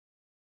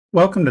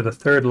Welcome to the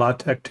third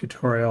LaTeX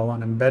tutorial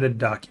on embedded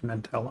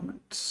document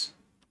elements.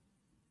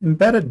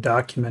 Embedded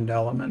document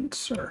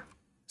elements are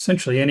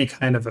essentially any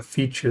kind of a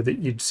feature that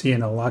you'd see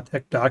in a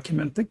LaTeX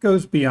document that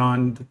goes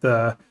beyond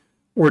the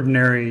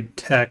ordinary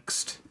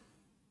text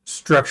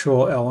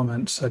structural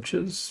elements such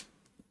as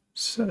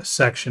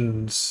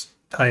sections,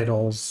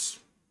 titles,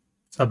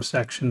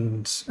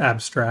 subsections,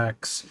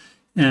 abstracts,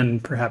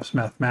 and perhaps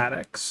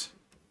mathematics.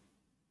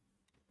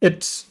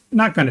 It's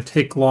not going to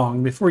take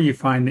long before you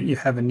find that you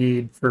have a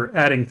need for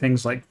adding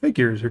things like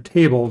figures or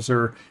tables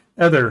or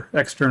other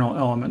external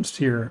elements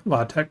to your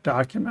LaTeX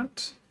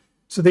document.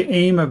 So the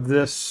aim of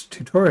this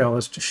tutorial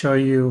is to show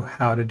you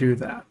how to do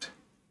that.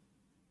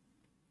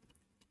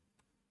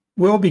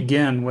 We'll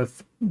begin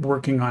with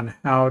working on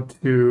how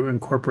to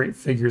incorporate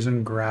figures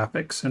and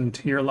graphics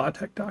into your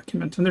LaTeX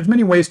document. And there's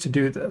many ways to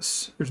do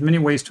this. There's many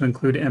ways to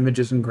include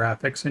images and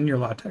graphics in your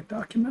LaTeX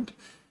document.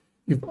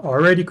 You've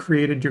already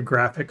created your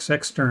graphics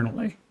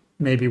externally,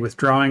 maybe with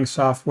drawing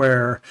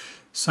software,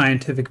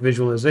 scientific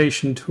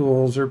visualization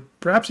tools, or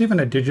perhaps even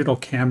a digital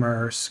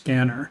camera or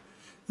scanner.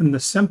 And the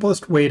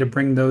simplest way to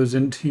bring those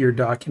into your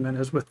document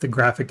is with the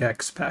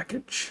graphics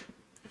package.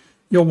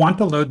 You'll want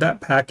to load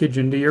that package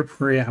into your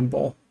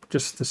preamble,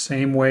 just the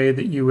same way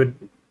that you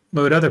would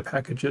load other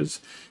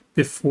packages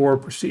before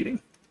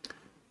proceeding.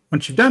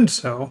 Once you've done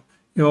so,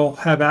 you'll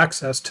have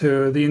access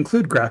to the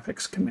include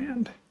graphics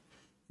command.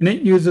 And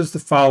it uses the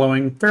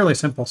following fairly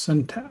simple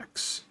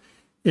syntax.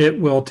 It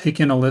will take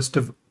in a list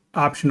of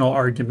optional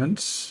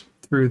arguments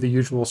through the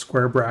usual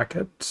square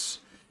brackets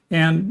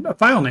and a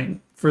file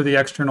name for the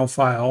external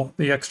file,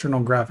 the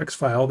external graphics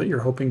file that you're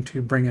hoping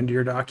to bring into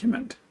your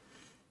document.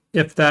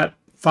 If that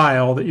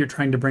file that you're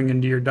trying to bring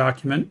into your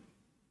document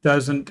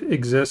doesn't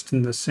exist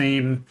in the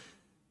same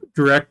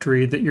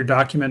directory that your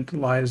document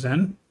lies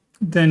in,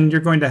 then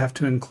you're going to have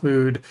to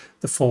include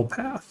the full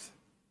path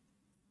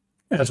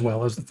as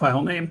well as the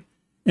file name.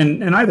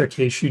 In either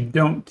case, you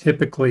don't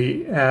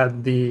typically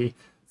add the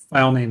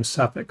file name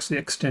suffix, the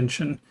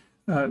extension,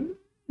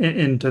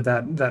 into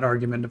that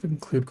argument of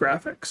include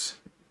graphics.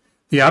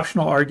 The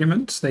optional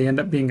arguments, they end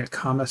up being a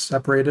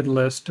comma-separated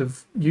list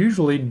of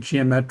usually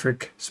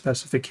geometric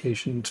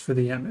specifications for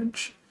the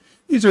image.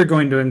 These are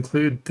going to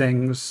include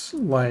things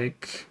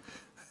like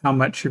how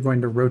much you're going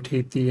to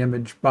rotate the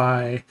image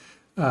by,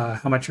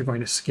 how much you're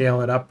going to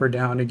scale it up or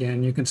down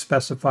again. You can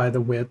specify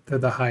the width or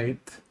the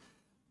height,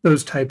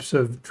 those types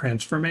of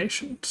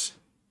transformations.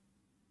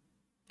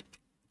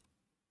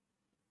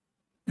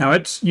 Now,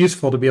 it's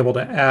useful to be able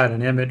to add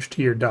an image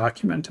to your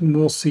document, and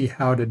we'll see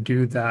how to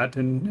do that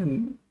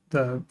in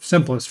the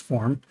simplest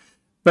form.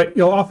 But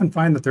you'll often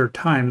find that there are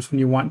times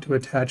when you want to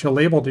attach a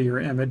label to your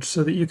image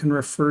so that you can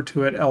refer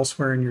to it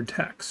elsewhere in your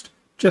text,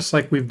 just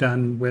like we've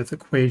done with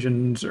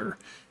equations or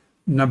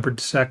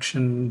numbered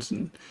sections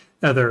and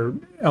other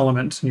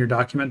elements in your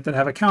document that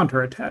have a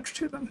counter attached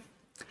to them.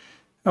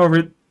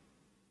 However,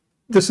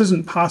 this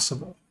isn't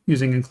possible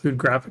using include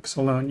graphics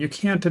alone. You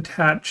can't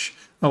attach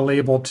a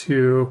label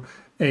to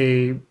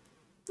a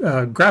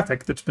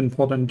graphic that's been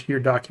pulled into your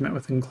document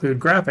with include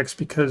graphics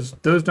because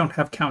those don't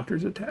have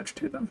counters attached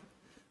to them.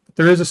 But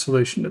there is a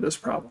solution to this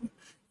problem.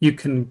 You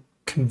can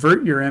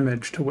convert your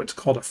image to what's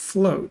called a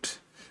float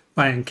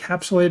by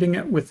encapsulating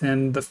it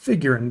within the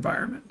figure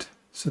environment.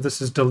 So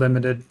this is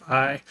delimited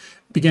by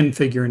begin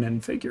figure and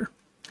end figure.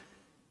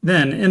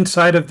 Then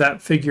inside of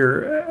that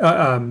figure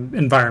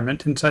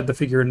environment, inside the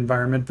figure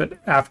environment, but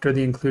after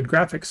the include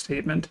graphics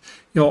statement,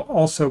 you'll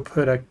also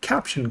put a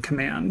caption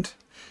command,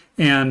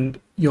 and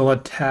you'll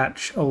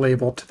attach a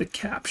label to the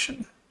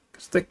caption,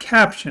 because the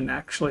caption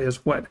actually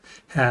is what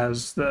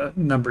has the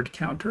numbered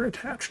counter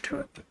attached to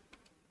it.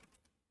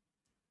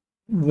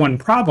 One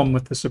problem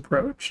with this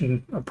approach,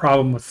 and a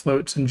problem with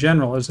floats in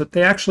general, is that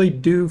they actually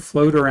do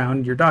float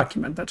around your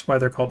document. That's why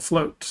they're called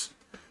floats.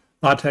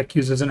 LaTeX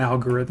uses an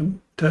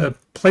algorithm to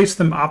place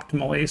them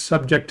optimally,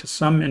 subject to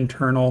some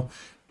internal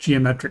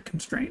geometric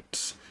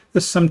constraints.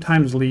 This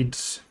sometimes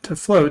leads to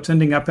floats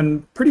ending up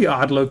in pretty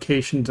odd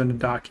locations in a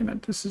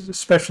document. This is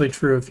especially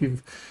true if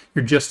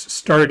you're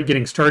just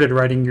getting started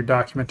writing your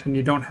document and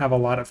you don't have a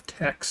lot of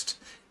text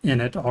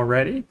in it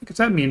already, because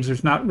that means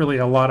there's not really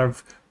a lot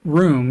of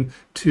room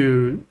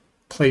to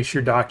place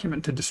your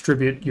document, to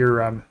distribute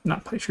your,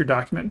 not place your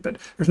document, but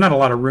there's not a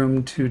lot of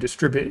room to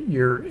distribute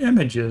your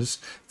images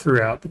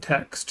throughout the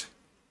text.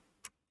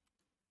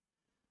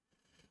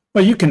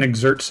 Well, you can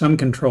exert some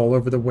control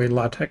over the way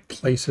LaTeX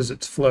places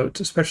its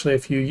floats, especially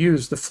if you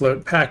use the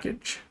float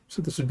package.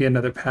 So this would be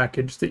another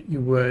package that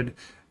you would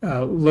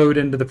load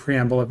into the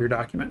preamble of your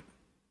document.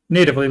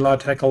 Natively,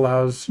 LaTeX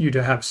allows you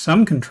to have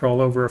some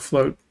control over a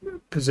float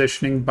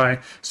positioning by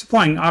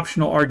supplying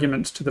optional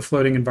arguments to the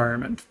floating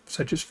environment,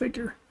 such as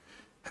figure.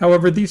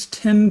 However, these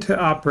tend to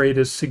operate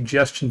as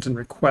suggestions and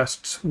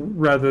requests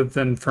rather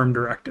than firm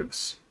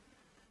directives.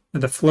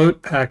 The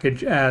float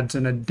package adds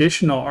an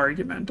additional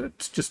argument,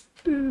 it's just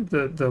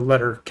the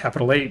letter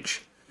capital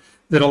H,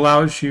 that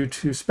allows you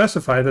to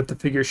specify that the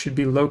figure should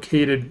be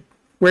located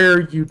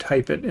where you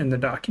type it in the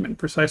document,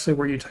 precisely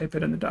where you type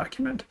it in the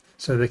document.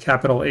 So the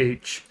capital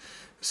H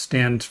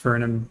stands for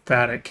an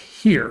emphatic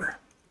here.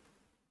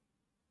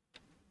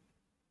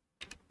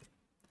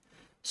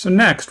 So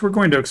next, we're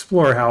going to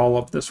explore how all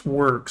of this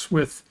works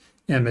with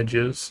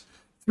images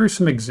through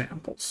some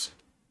examples.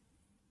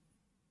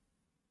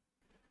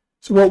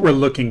 So what we're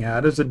looking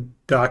at is a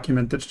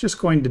document that's just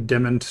going to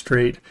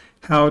demonstrate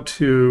how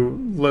to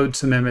load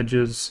some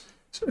images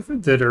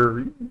that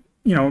are,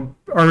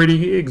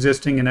 already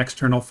existing in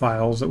external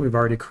files that we've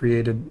already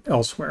created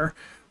elsewhere.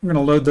 We're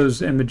going to load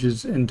those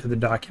images into the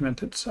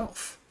document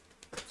itself.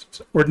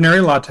 So ordinary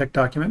LaTeX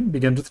document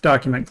begins with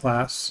document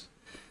class.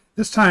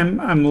 This time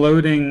I'm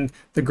loading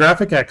the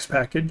graphic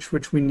package,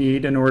 which we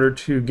need in order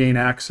to gain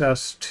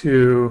access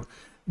to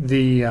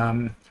the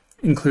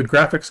include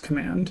graphics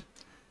command.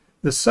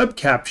 The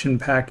subcaption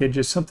package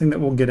is something that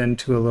we'll get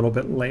into a little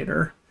bit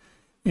later.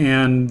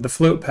 And the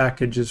float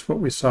package is what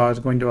we saw is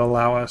going to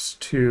allow us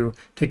to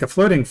take a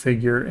floating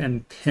figure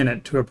and pin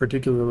it to a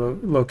particular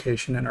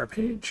location in our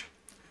page.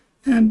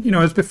 And,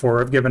 as before,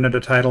 I've given it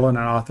a title and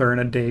an author and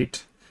a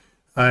date.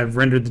 I've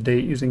rendered the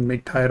date using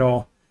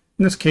makeTitle.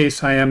 In this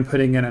case, I am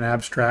putting in an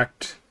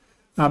abstract.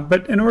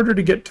 But in order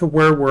to get to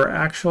where we're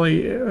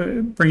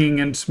actually bringing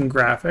in some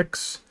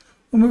graphics,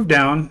 we'll move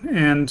down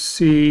and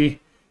see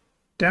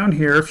down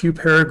here, a few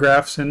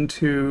paragraphs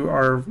into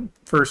our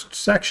first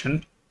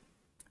section,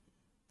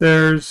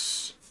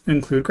 there's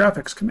include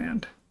graphics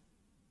command.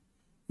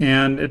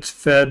 And it's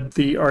fed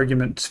the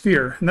argument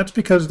sphere. And that's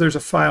because there's a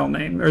file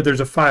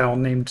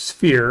named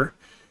sphere,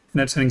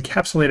 and it's an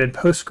encapsulated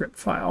PostScript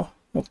file.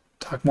 We'll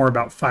talk more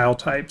about file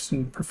types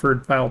and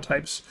preferred file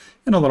types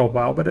in a little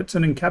while, but it's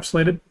an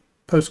encapsulated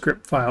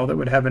PostScript file that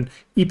would have an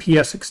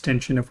EPS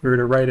extension if we were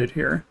to write it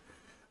here.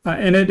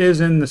 And it is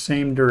in the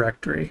same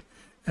directory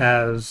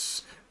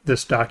as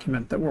this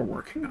document that we're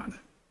working on.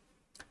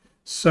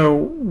 So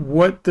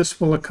what this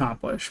will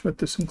accomplish, what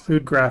this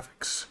include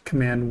graphics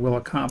command will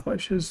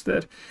accomplish, is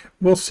that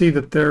we'll see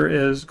that there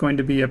is going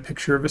to be a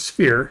picture of a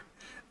sphere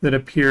that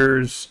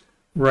appears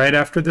right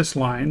after this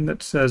line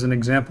that says an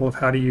example of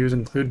how to use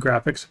include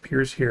graphics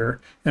appears here,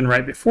 and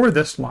right before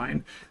this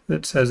line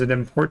that says it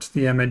imports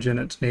the image in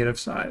its native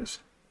size.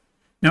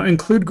 Now,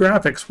 include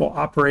graphics will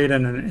operate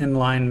in an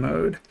inline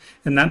mode,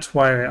 and that's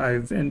why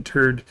I've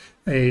entered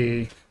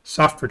a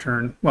soft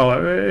return, well,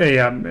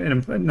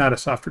 not a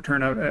soft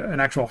return, an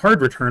actual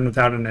hard return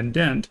without an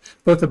indent,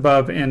 both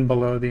above and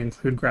below the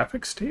include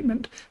graphics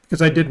statement,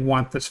 because I did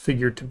want this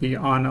figure to be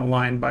on a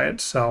line by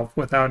itself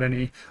without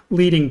any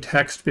leading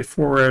text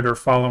before it or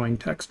following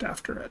text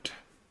after it.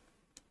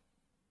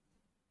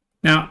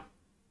 Now,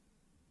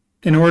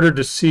 in order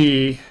to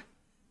see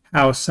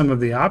how some of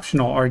the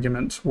optional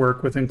arguments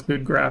work with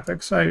include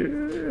graphics,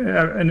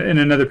 in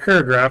another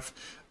paragraph,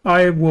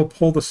 I will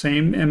pull the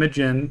same image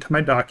into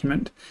my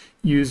document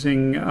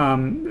using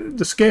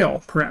the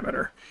scale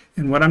parameter.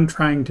 And what I'm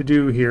trying to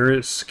do here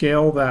is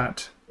scale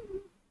that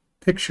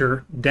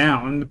picture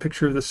down, the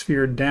picture of the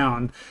sphere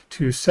down,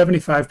 to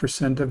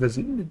 75% of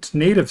its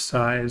native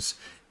size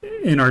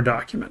in our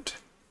document.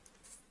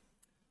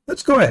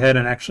 Let's go ahead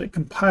and actually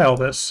compile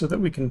this so that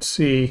we can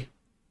see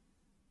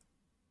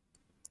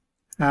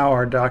how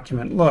our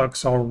document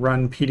looks. I'll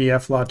run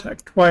PDF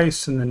LaTeX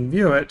twice and then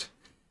view it.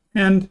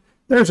 And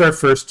there's our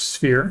first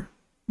sphere.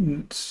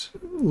 It's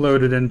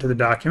loaded into the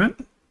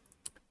document.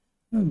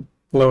 I'll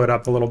blow it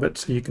up a little bit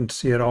so you can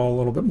see it all a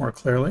little bit more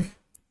clearly.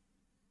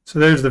 So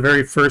there's the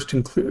very first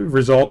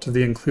result of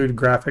the include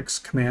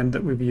graphics command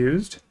that we've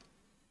used.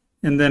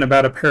 And then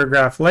about a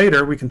paragraph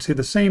later, we can see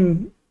the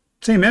same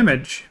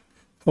image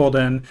pulled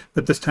in,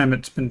 but this time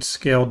it's been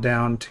scaled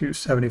down to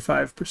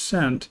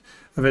 75%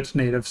 of its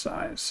native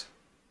size.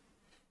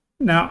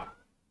 Now,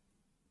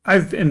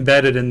 I've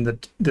embedded in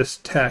this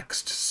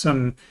text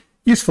some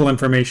useful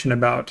information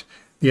about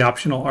the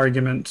optional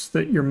arguments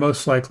that you're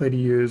most likely to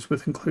use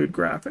with include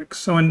graphics.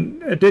 So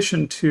in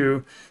addition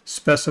to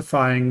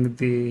specifying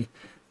the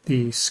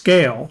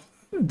scale,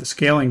 the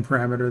scaling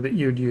parameter that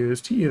you'd use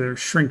to either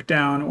shrink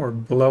down or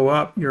blow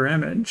up your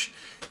image,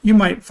 you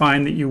might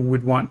find that you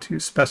would want to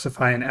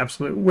specify an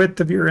absolute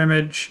width of your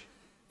image,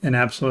 an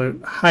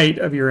absolute height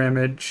of your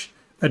image,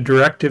 a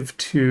directive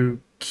to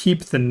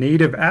keep the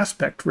native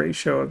aspect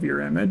ratio of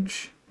your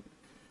image.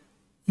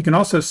 You can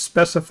also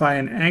specify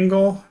an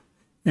angle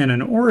and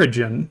an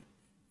origin,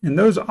 and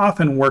those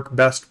often work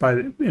best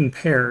in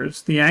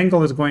pairs. The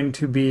angle is going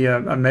to be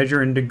a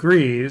measure in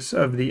degrees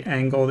of the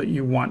angle that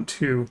you want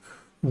to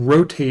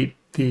rotate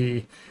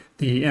the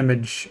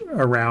image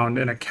around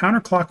in a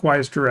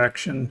counterclockwise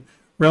direction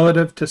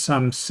relative to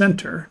some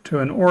center, to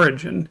an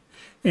origin.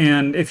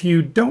 And if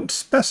you don't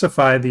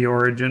specify the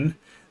origin,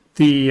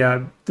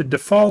 the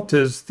default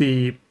is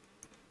I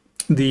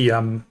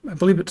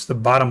believe it's the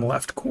bottom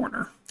left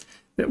corner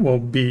that will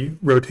be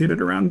rotated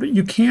around, but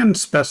you can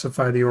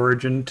specify the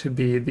origin to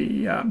be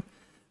the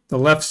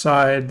left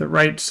side, the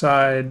right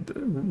side,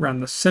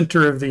 around the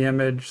center of the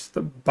image,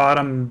 the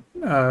bottom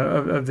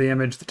of the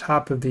image, the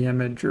top of the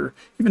image, or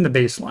even the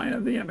baseline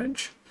of the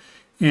image.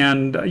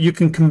 And you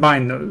can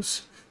combine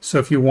those. So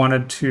if you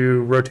wanted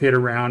to rotate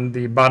around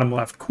the bottom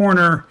left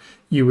corner,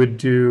 you would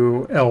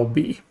do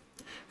LB.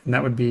 And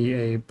that would be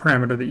a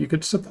parameter that you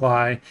could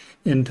supply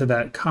into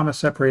that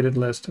comma-separated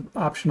list of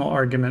optional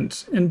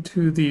arguments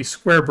into the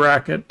square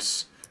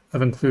brackets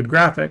of include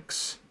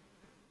graphics,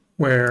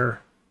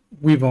 where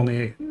we've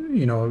only,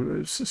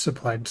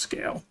 supplied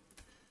scale.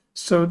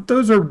 So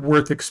those are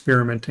worth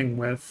experimenting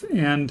with,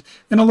 and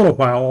in a little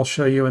while I'll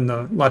show you in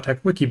the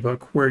LaTeX wiki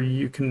book where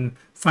you can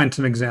find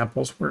some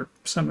examples where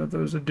some of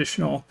those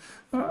additional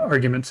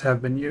arguments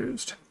have been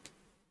used.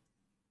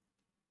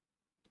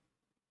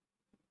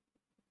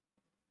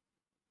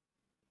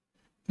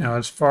 Now,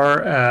 as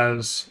far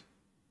as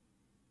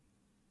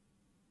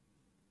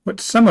what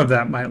some of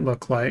that might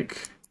look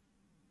like,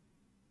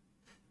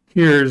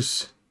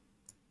 here's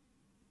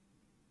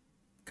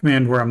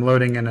command where I'm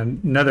loading in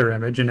another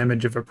image, an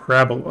image of a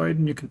paraboloid,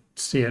 and you can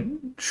see it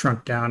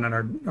shrunk down in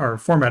our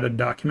formatted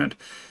document.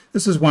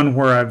 This is one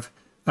where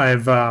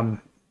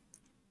I've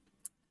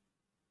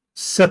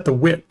set the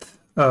width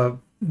of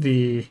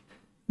the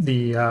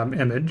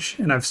image,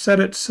 and I've set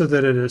it so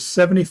that it is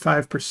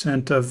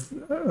 75%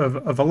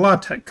 of a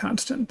LaTeX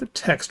constant, the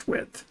text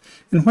width.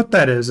 And what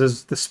that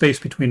is the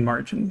space between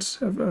margins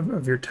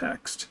of your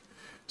text.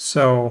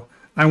 So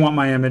I want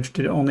my image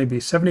to only be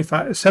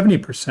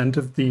 70%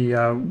 of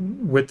the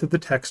width of the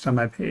text on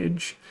my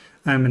page.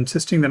 I'm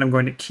insisting that I'm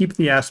going to keep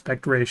the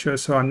aspect ratio,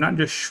 so I'm not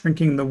just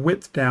shrinking the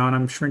width down,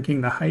 I'm shrinking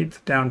the height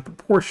down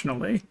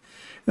proportionally.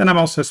 Then I'm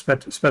also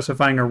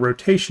specifying a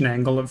rotation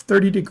angle of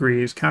 30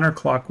 degrees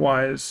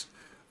counterclockwise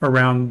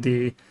around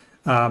the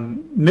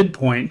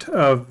midpoint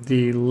of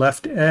the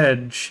left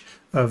edge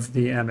of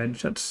the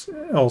image. That's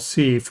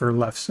LC for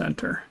left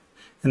center.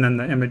 And then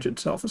the image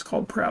itself is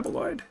called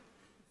paraboloid.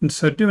 And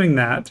so doing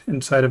that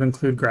inside of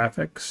include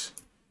graphics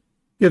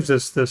gives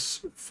us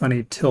this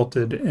funny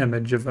tilted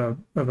image of a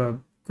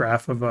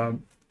graph of a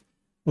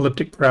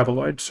elliptic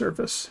paraboloid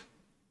surface.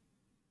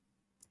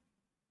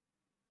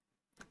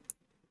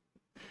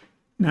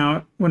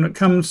 Now, when it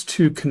comes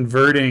to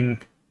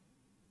converting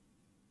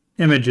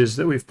images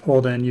that we've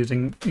pulled in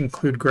using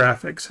include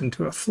graphics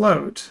into a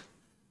float,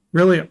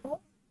 really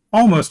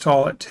almost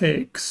all it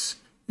takes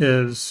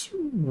is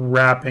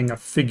wrapping a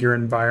figure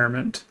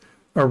environment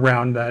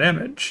around that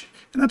image.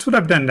 And that's what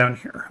I've done down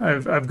here.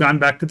 I've gone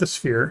back to the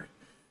sphere,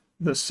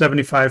 the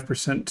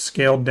 75%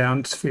 scaled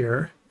down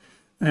sphere,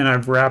 and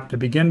I've wrapped a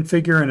begin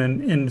figure and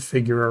an end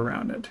figure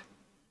around it.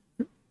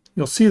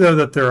 You'll see though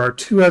that there are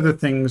two other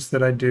things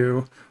that I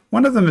do.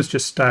 One of them is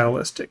just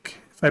stylistic.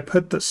 If I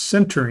put the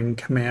centering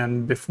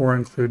command before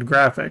include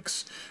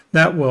graphics,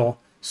 that will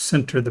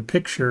center the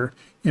picture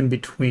in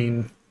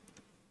between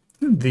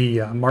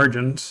the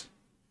margins.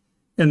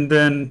 And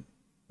then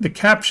the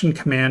caption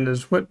command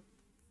is what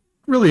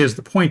really is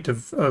the point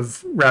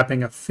of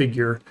wrapping a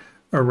figure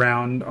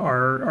around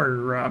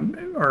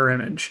our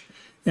image.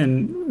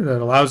 And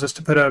that allows us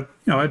to put a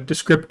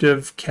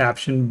descriptive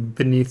caption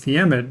beneath the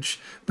image,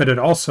 but it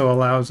also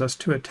allows us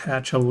to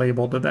attach a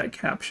label to that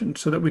caption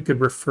so that we could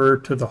refer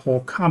to the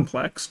whole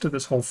complex, to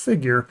this whole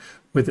figure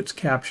with its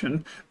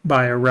caption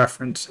by a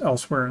reference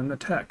elsewhere in the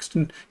text.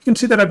 And you can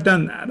see that I've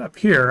done that. Up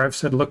here I've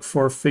said look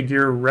for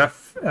figure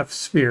ref F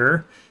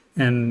sphere,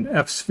 and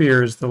F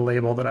sphere is the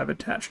label that I've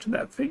attached to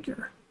that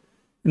figure.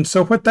 And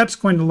so what that's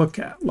going to look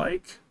at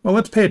like, well,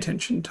 let's pay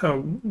attention to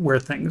where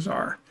things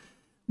are.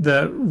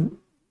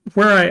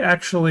 Where I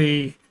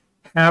actually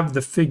have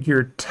the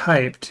figure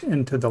typed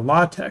into the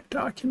LaTeX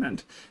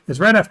document is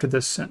right after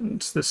this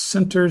sentence. This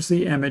centers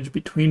the image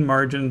between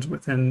margins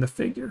within the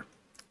figure.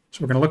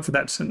 So we're going to look for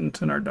that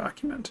sentence in our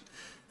document.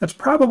 That's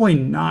probably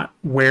not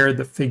where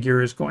the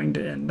figure is going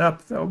to end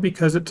up, though,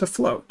 because it's a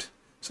float.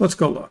 So let's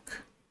go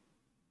look.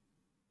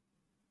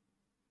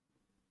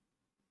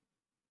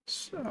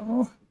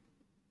 So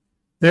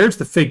there's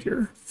the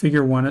figure,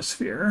 figure 1 a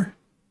sphere.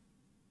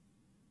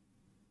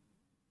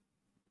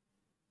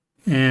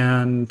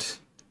 And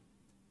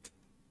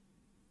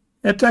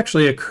it's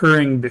actually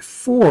occurring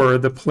before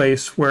the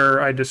place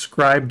where I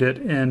described it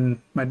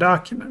in my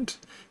document.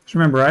 Because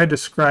remember, I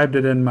described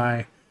it in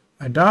my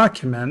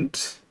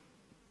document.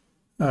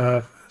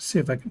 Let's see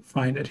if I can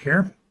find it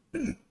here.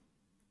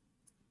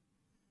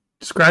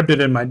 Described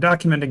it in my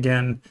document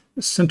again.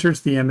 It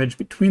centers the image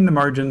between the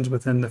margins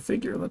within the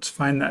figure. Let's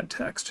find that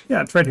text.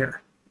 Yeah, it's right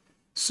here.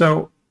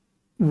 So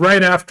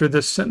right after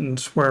this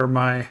sentence where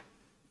my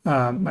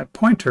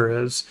pointer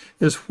is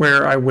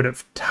where I would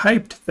have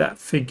typed that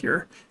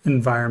figure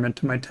environment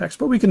to my text.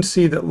 But we can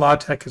see that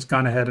LaTeX has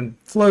gone ahead and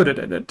floated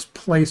it. It's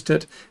placed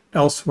it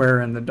elsewhere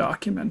in the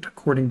document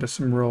according to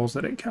some rules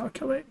that it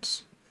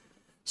calculates.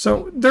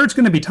 So there's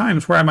going to be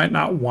times where I might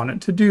not want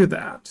it to do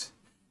that.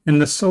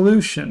 And the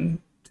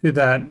solution to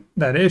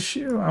that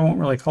issue, I won't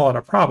really call it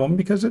a problem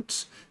because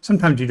it's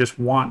sometimes you just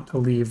want to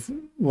leave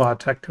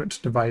LaTeX to its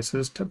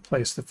devices to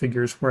place the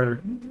figures where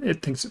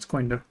it thinks it's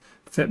going to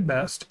fit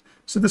best.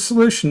 So the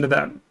solution to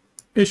that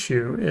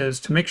issue is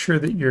to make sure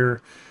that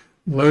you're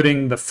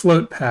loading the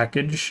float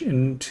package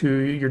into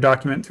your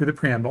document through the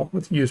preamble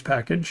with use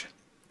package.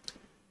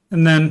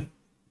 And then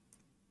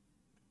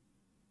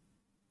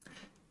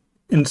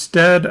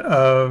instead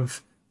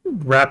of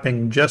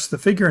wrapping just the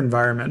figure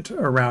environment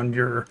around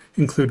your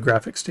include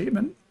graphic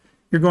statement,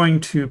 you're going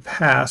to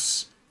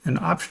pass an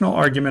optional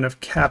argument of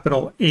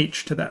capital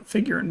H to that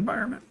figure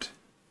environment.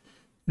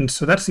 And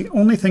so that's the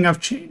only thing I've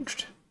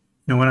changed.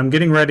 Now, when I'm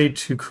getting ready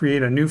to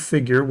create a new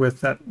figure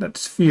with that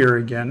sphere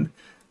again,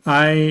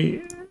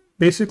 I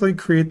basically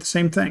create the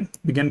same thing.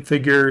 Begin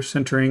figure,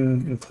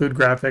 centering, include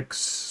graphics,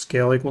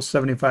 scale equals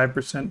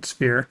 75%,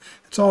 sphere.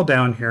 It's all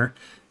down here.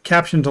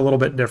 Caption's a little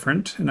bit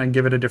different, and I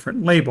give it a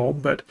different label,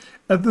 but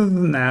other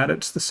than that,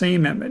 it's the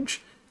same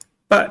image.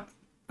 But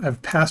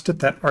I've passed it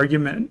that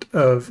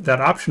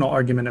optional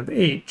argument of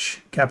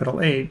H,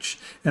 capital H,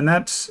 and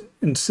that's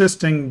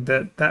insisting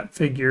that that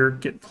figure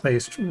get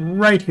placed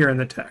right here in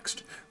the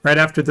text, right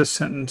after this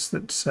sentence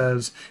that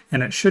says,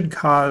 and it should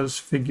cause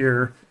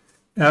figure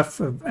F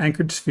of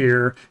anchored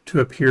sphere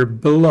to appear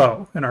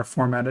below in our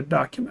formatted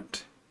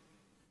document.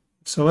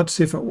 So let's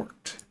see if it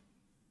worked.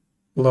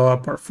 Blow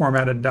up our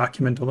formatted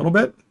document a little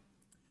bit.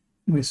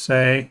 We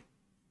say,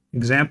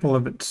 example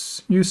of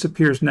its use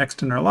appears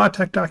next in our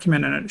LaTeX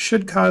document, and it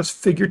should cause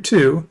figure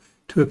 2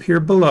 to appear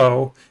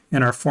below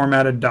in our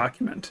formatted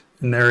document.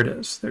 And there it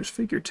is. There's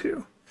figure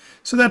 2.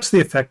 So that's the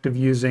effect of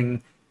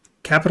using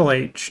capital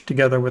H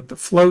together with the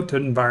float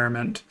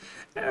environment,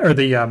 or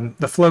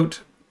the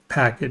float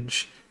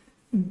package.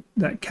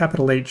 That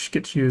capital H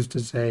gets used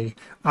as a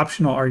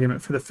optional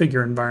argument for the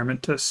figure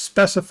environment to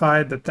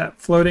specify that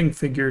that floating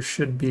figure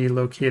should be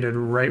located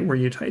right where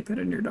you type it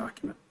in your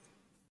document.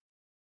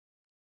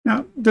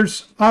 Now,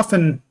 there's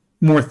often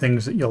more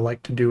things that you'll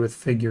like to do with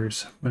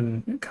figures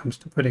when it comes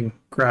to putting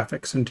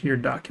graphics into your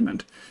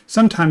document.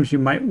 Sometimes you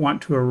might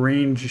want to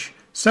arrange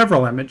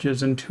several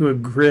images into a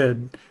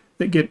grid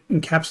that get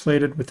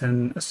encapsulated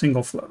within a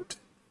single float.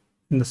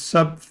 And the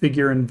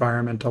sub-figure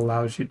environment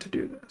allows you to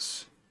do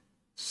this.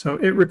 So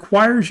it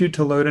requires you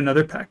to load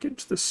another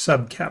package, the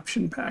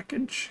subcaption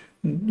package.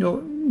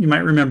 You might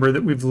remember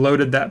that we've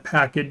loaded that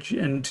package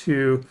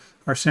into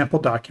our sample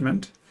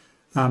document.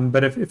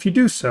 But if you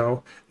do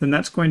so, then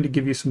that's going to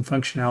give you some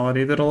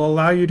functionality that'll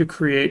allow you to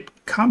create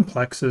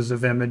complexes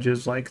of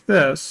images like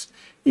this,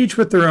 each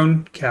with their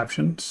own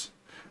captions.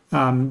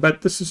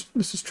 But this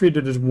is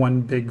treated as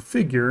one big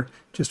figure,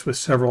 just with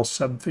several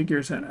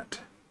subfigures in it.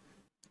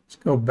 Let's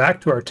go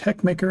back to our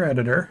TeXmaker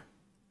editor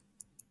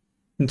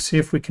and see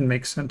if we can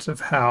make sense of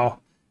how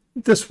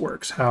this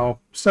works, how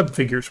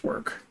subfigures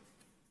work.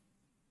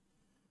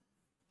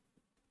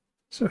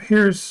 So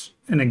here's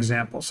an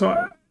example.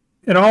 So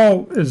it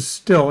all is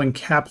still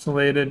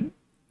encapsulated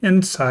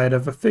inside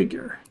of a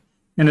figure.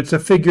 And it's a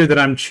figure that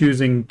I'm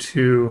choosing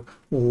to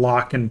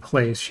lock in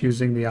place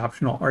using the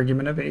optional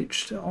argument of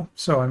H still.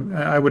 So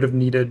I would have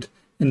needed,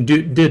 and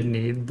did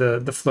need,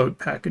 the float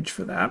package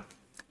for that.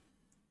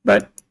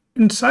 But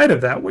inside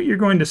of that, what you're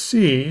going to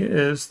see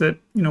is that,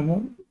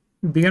 we'll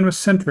begin with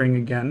centering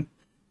again.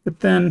 But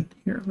then,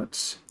 here,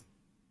 let's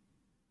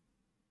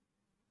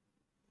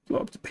blow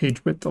up the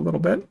page width a little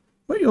bit.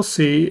 What you'll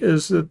see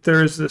is that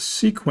there's this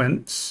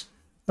sequence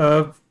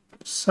of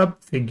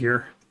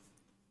subfigure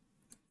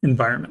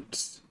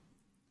environments.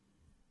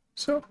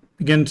 So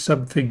begin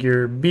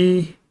subfigure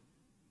B,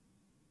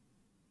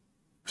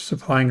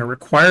 supplying a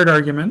required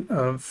argument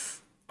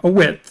of a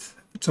width.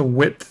 It's a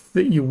width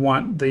that you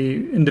want the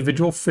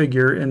individual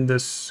figure in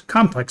this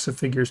complex of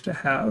figures to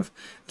have.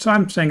 So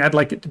I'm saying I'd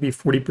like it to be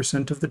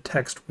 40% of the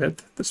text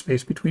width, the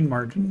space between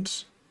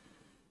margins.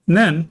 And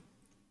then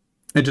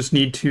I just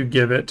need to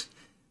give it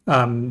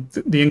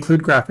the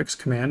include graphics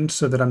command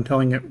so that I'm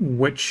telling it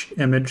which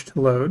image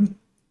to load,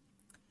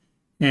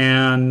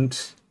 and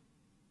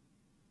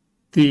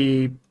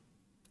the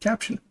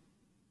caption,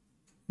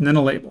 and then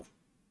a label.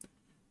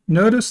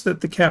 Notice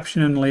that the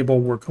caption and label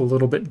work a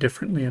little bit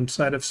differently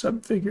inside of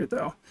subfigure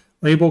though.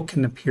 Label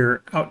can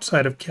appear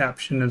outside of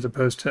caption as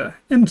opposed to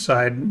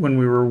inside when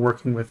we were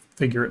working with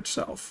figure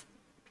itself.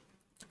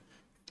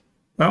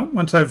 Well,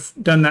 once I've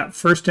done that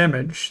first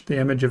image, the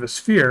image of a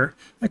sphere,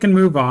 I can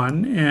move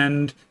on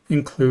and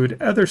include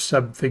other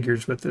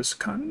subfigures with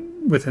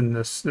within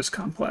this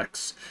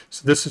complex.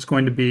 So this is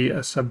going to be a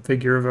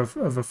subfigure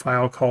of a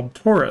file called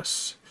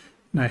torus.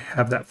 And I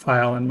have that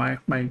file in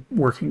my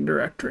working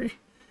directory.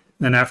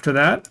 Then after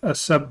that, a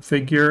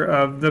subfigure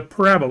of the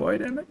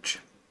paraboloid image.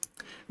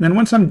 And then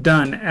once I'm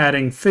done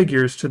adding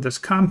figures to this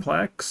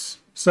complex,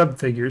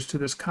 subfigures to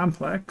this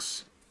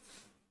complex,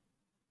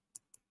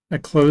 I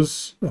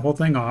close the whole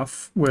thing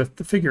off with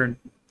the figure,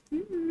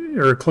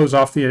 or close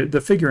off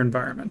the figure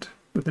environment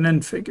with an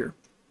end figure.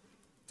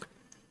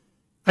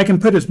 I can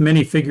put as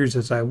many figures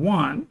as I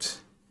want.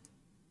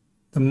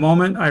 The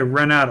moment I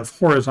run out of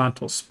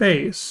horizontal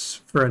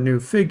space for a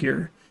new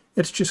figure,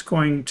 it's just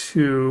going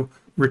to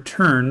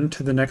return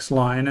to the next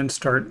line and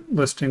start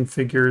listing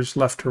figures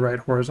left to right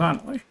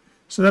horizontally.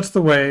 So that's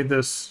the way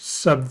this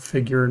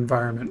subfigure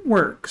environment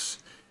works,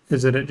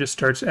 is that it just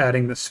starts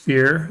adding the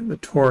sphere, the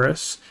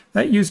torus.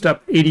 That used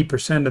up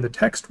 80% of the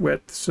text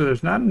width, so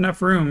there's not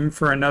enough room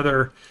for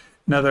another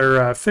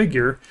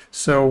figure.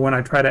 So when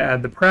I try to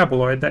add the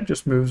paraboloid, that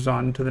just moves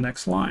on to the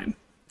next line.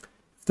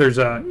 If there's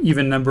an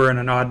even number and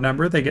an odd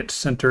number, they get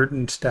centered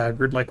and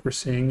staggered like we're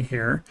seeing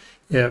here.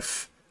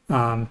 If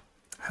I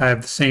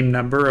have the same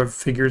number of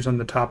figures on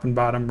the top and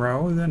bottom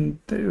row, then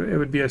it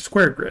would be a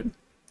square grid.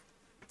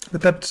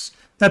 But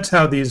that's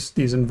how these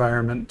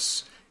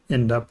environments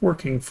end up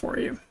working for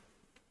you.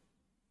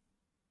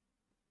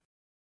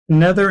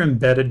 Another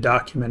embedded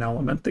document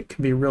element that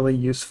can be really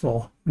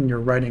useful when you're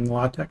writing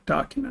LaTeX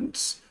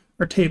documents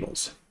are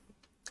tables.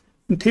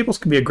 And tables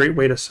can be a great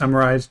way to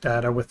summarize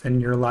data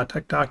within your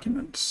LaTeX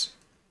documents.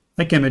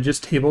 Like images,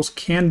 tables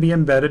can be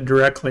embedded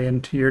directly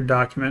into your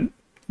document,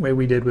 the way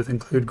we did with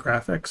include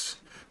graphics,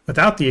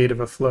 without the aid of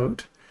a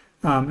float.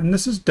 And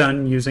this is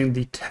done using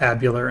the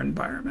tabular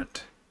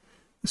environment.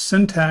 The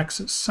syntax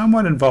is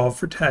somewhat involved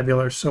for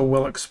tabular, so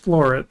we'll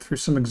explore it through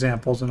some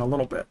examples in a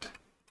little bit.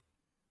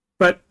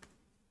 But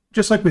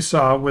just like we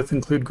saw with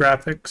include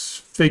graphics,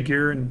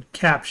 figure, and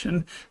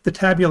caption, the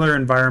tabular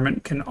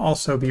environment can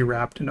also be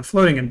wrapped in a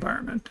floating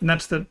environment, and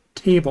that's the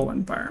table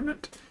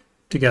environment,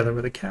 together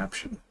with a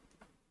caption.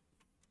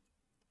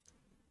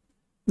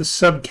 The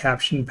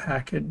subcaption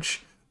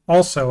package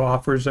also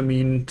offers a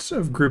means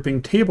of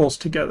grouping tables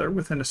together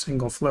within a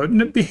single float,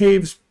 and it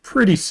behaves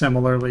pretty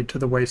similarly to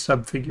the way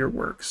subfigure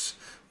works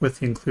with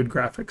the include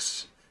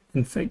graphics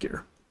and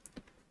figure.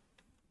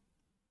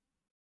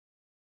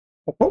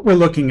 What we're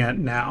looking at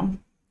now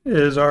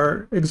is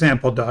our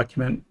example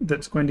document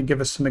that's going to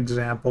give us some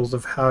examples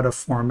of how to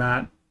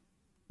format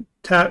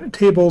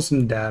tables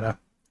and data.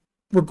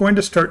 We're going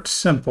to start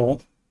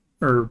simple,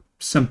 or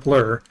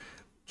simpler,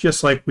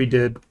 just like we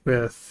did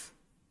with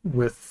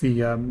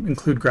the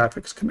include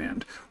graphics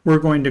command. We're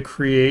going to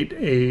create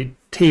a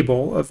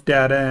table of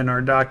data in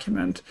our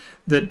document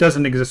that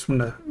doesn't exist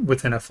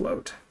within a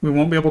float. We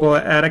won't be able to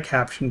add a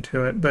caption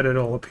to it, but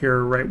it'll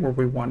appear right where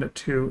we want it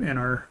to in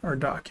our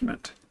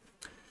document.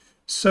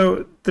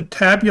 So the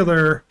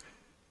tabular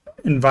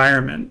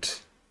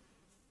environment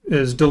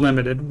is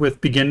delimited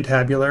with begin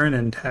tabular and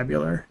end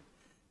tabular.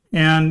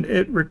 And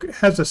it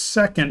has a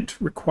second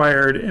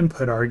required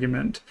input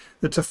argument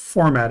that's a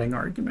formatting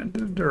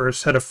argument, or a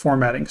set of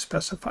formatting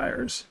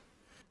specifiers.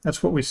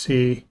 That's what we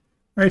see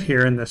right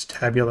here in this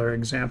tabular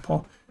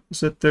example,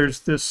 is that there's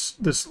this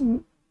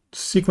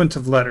sequence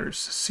of letters,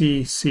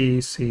 C,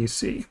 C, C,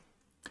 C.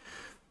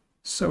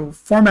 So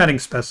formatting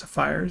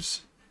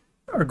specifiers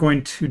are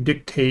going to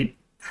dictate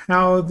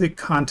how the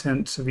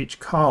contents of each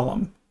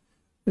column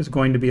is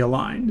going to be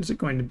aligned. Is it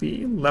going to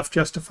be left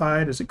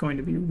justified? Is it going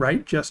to be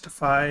right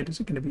justified? Is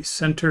it going to be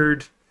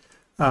centered?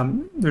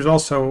 There's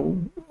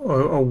also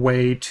a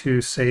way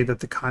to say that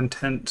the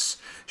contents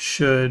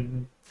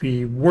should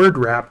be word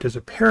wrapped as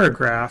a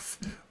paragraph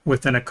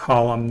within a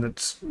column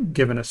that's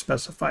given a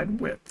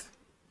specified width.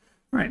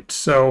 Right,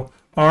 so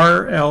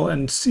R, L,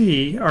 and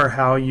C are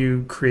how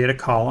you create a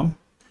column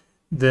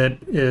that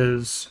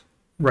is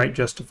right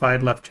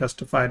justified, left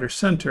justified, or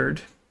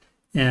centered,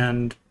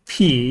 and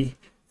P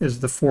is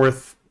the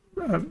fourth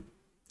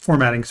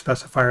formatting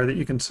specifier that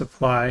you can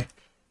supply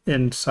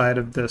inside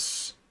of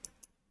this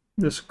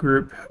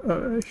group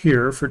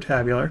here for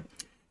tabular.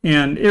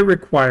 And it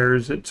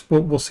requires,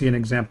 we'll see an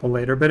example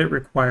later, but it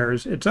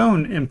requires its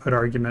own input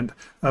argument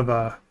of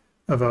a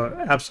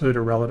absolute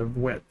or relative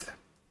width.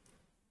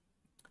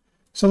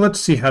 So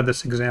let's see how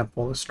this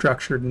example is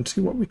structured and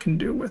see what we can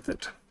do with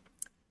it.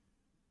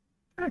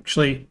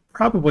 Actually,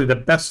 probably the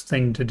best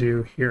thing to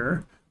do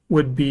here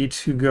would be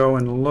to go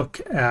and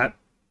look at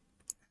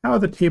how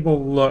the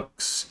table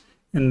looks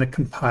in the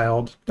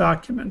compiled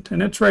document,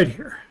 and it's right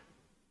here.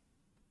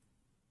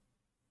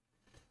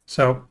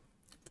 So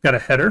we've got a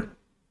header,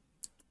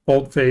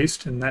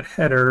 bold-faced, and that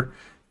header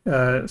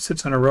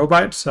sits on a row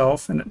by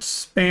itself, and it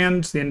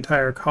spans the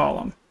entire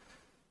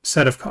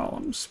set of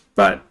columns.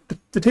 But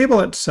the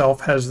table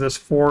itself has this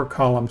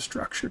 4-column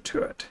structure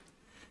to it.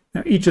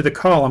 Now, each of the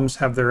columns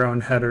have their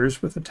own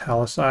headers with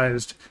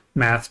italicized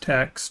math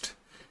text,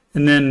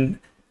 and then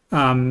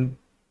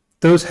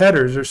those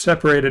headers are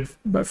separated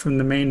from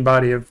the main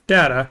body of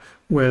data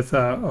with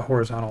a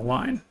horizontal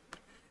line.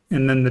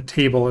 And then the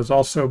table is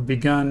also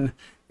begun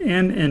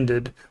and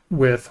ended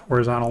with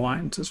horizontal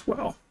lines as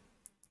well.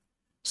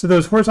 So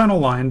those horizontal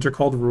lines are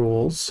called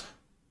rules.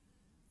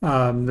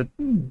 The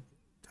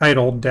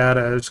title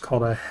data is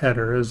called a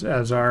header,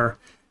 as are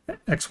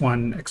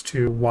x1,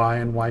 x2, y,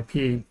 and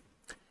yp.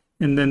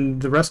 And then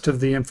the rest of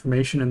the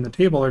information in the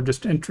table are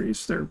just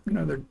entries. They're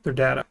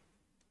data.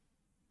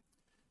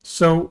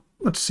 So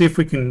let's see if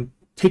we can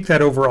take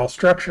that overall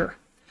structure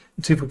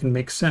and see if we can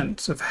make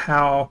sense of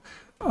how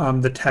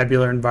the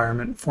tabular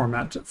environment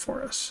formats it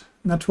for us.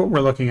 And that's what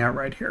we're looking at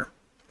right here.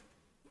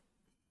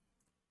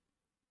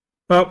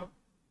 Well,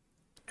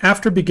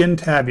 after begin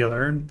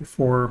tabular and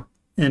before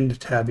end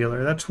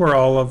tabular, that's where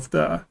all of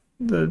the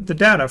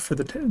data for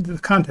the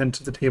contents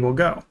of the table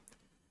go.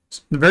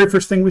 So the very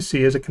first thing we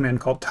see is a command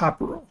called top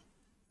rule.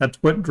 That's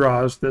what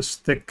draws this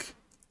thick,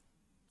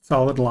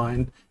 solid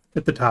line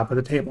at the top of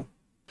the table.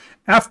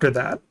 After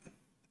that,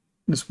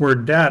 this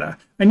word data,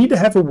 I need to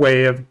have a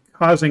way of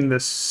causing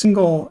this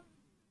single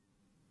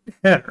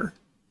header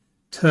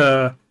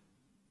to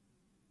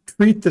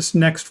treat this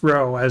next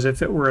row as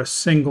if it were a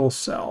single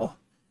cell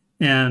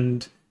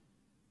and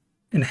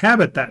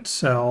inhabit that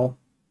cell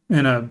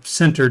in a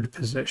centered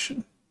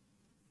position.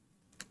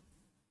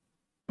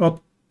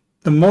 Well,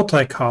 the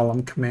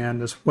multi-column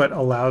command is what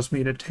allows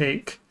me to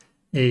take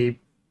a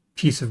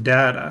piece of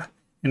data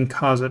and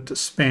cause it to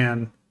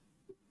span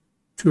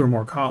 2 or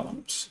more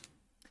columns.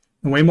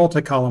 The way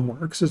multi-column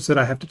works is that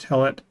I have to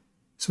tell it,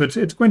 so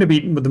it's going to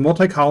be, with the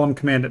multi-column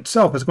command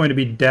itself, is going to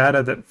be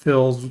data that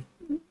fills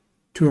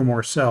 2 or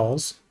more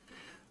cells.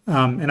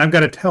 And I've got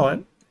to tell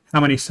it how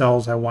many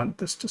cells I want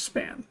this to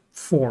span.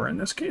 4 in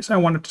this case. I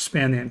want it to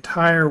span the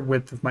entire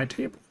width of my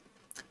table.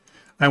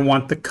 I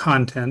want the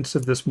contents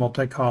of this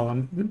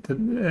multi-column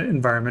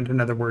environment, in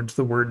other words,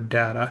 the word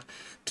data,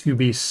 to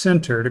be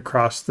centered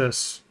across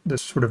this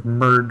sort of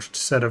merged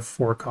set of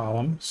 4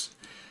 columns.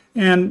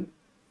 And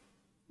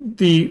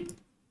the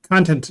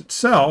content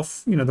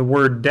itself, the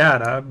word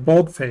data,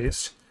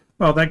 bold-faced,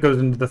 well, that goes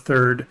into the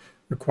 3rd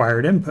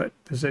required input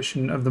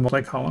position of the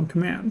multi-column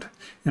command.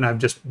 And I've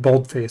just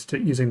bold-faced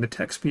it using the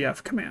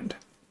textbf command.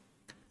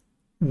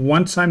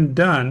 Once I'm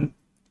done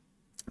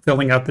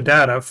filling out the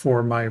data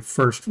for my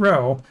first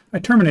row, I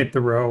terminate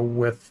the row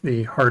with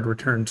the hard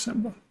return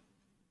symbol.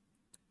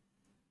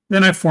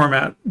 Then I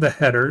format the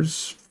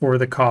headers for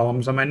the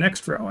columns on my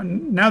next row.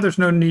 And now there's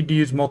no need to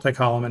use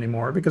multi-column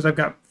anymore because I've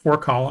got 4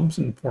 columns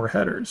and 4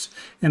 headers.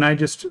 And I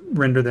just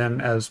render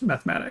them as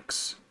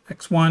mathematics,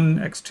 x1,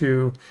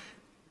 x2,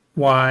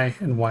 y,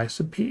 and y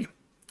sub p.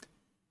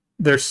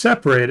 They're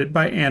separated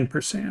by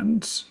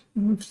ampersands.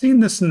 We've seen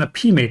this in the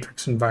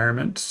p-matrix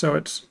environment, so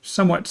it's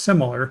somewhat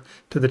similar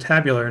to the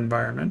tabular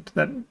environment.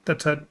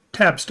 That's a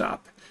tab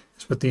stop,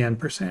 is what the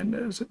ampersand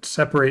is. It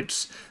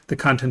separates the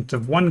content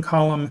of one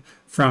column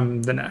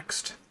from the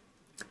next.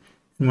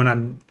 And when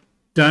I'm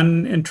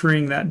done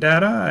entering that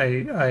data,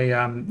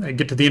 I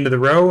get to the end of the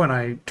row and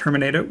I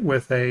terminate it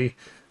with a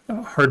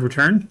hard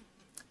return.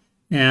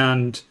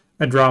 And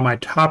I draw my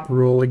top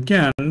rule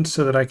again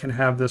so that I can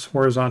have this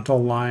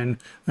horizontal line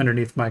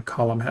underneath my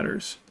column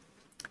headers.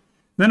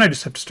 Then I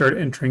just have to start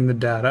entering the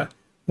data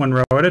 1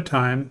 row at a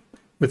time,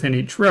 within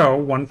each row,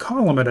 1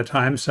 column at a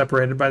time,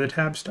 separated by the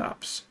tab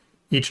stops.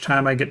 Each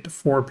time I get to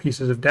 4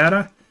 pieces of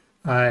data,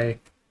 I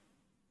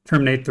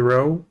terminate the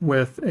row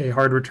with a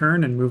hard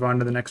return and move on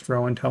to the next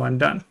row until I'm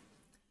done.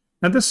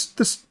 Now this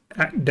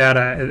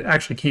data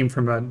actually came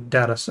from a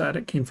data set.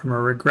 It came from a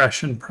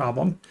regression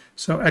problem.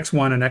 So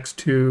x1 and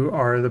x2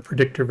 are the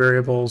predictor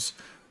variables.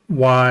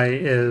 Y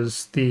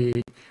is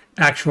the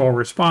actual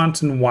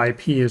response and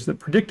yp is the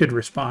predicted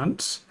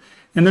response.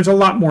 And there's a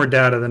lot more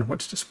data than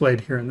what's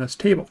displayed here in this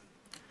table.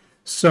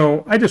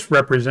 So I just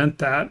represent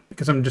that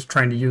because I'm just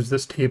trying to use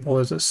this table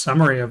as a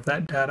summary of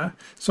that data.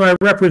 So I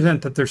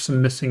represent that there's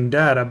some missing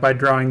data by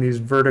drawing these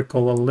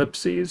vertical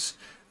ellipses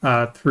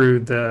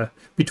between the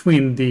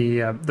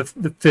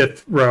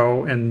 5th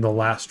row and the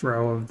last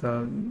row of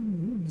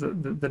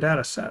the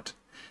data set.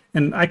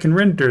 And I can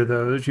render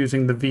those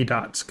using the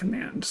vdots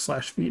command,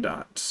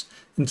 /vdots.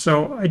 And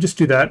so I just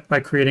do that by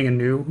creating a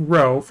new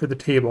row for the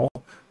table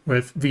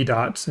with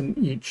vdots in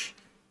each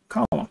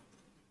column.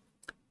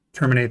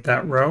 Terminate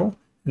that row,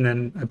 and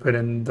then I put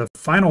in the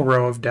final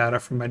row of data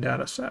from my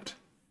data set.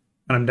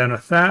 When I'm done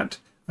with that,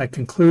 I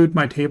conclude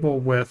my table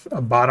with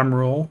a bottom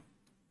rule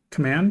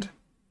command,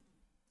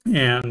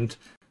 and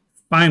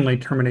finally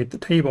terminate the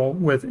table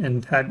with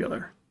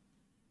intabular.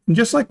 And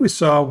just like we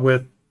saw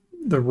with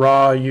the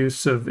raw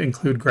use of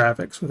include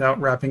graphics without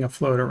wrapping a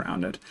float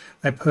around it,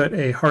 I put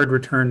a hard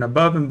return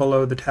above and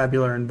below the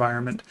tabular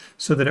environment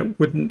so that it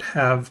wouldn't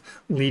have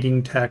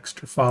leading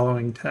text or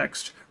following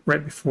text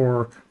right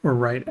before or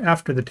right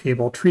after the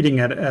table, treating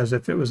it as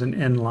if it was an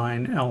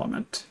inline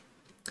element.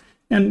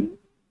 And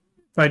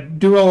if I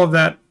do all of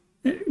that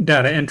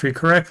data entry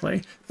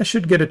correctly, I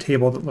should get a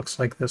table that looks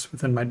like this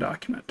within my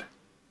document.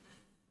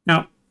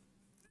 Now, it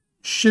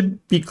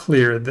should be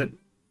clear that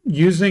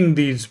using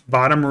these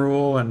bottom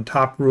rule and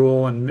top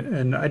rule,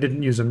 and I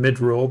didn't use a mid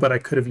rule, but I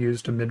could have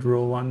used a mid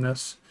rule on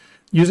this.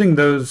 Using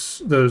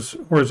those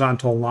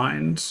horizontal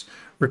lines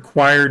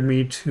required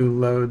me to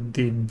load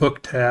the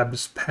book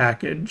tabs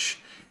package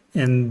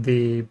in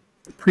the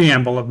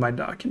preamble of my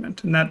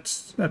document, and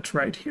that's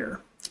right here.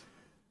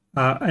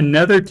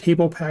 Another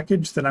table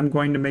package that I'm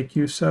going to make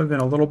use of in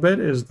a little bit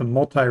is the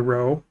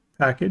multi-row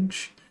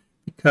package,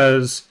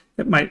 because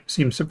it might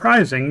seem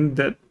surprising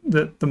that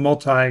the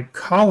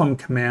multi-column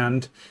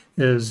command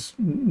is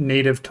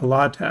native to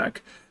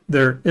LaTeX.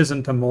 There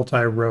isn't a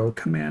multi-row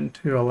command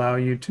to allow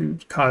you to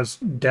cause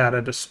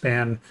data to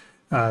span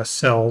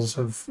cells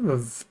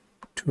of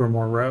 2 or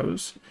more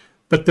rows.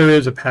 But there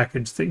is a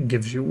package that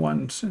gives you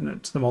one, and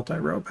it's the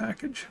multi-row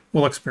package.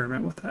 We'll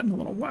experiment with that in a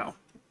little while.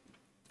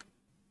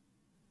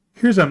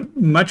 Here's a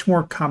much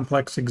more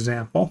complex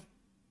example.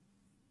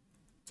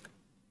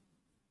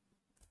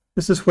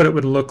 This is what it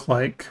would look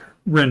like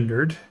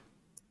rendered.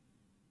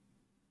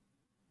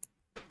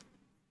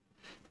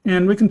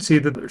 And we can see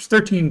that there's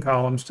 13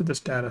 columns to this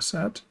data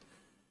set.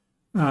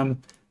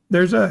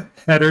 There's a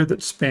header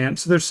that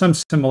spans, so there's some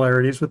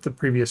similarities with the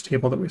previous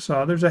table that we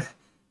saw. There's a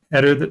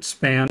header that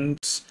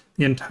spans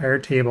the entire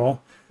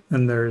table,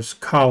 and there's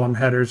column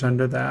headers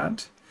under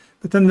that.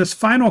 But then this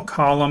final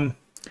column,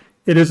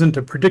 it isn't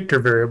a predictor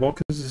variable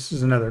because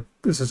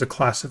this is a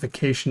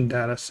classification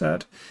data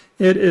set.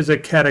 It is a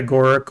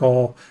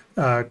categorical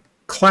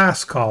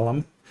class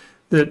column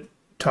that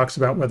talks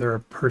about whether a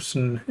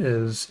person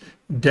is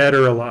dead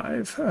or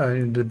alive.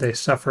 Did they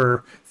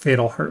suffer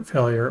fatal heart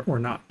failure or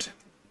not?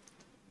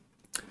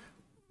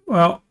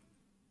 Well,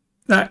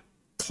 that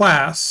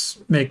class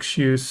makes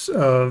use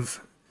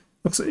of,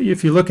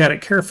 if you look at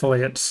it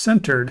carefully, it's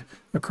centered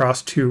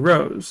across two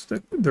rows.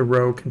 The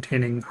row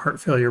containing heart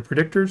failure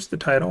predictors, the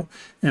title,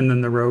 and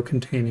then the row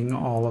containing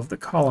all of the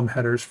column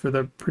headers for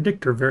the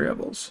predictor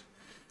variables.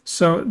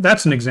 So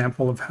that's an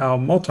example of how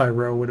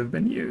multi-row would have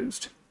been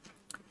used.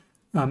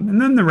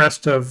 And then the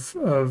rest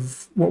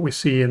of what we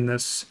see in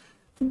this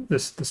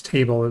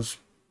table is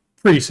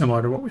pretty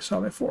similar to what we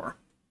saw before.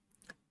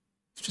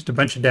 It's just a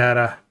bunch of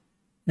data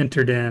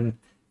entered in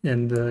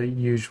the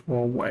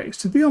usual way.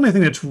 So the only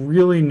thing that's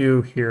really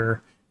new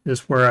here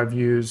is where I've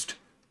used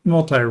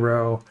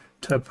multi-row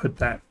to put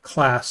that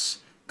class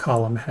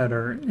column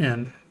header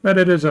in, but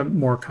it is a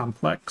more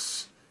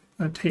complex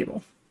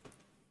table.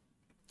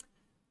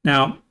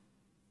 Now,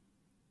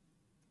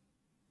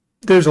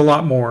 there's a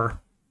lot more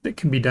that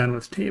can be done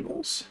with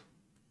tables.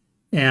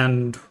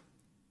 And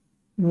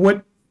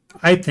what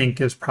I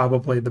think is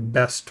probably the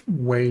best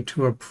way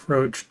to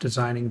approach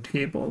designing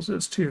tables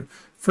is to,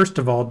 first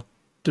of all,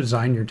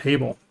 design your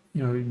table.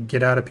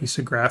 Get out a piece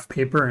of graph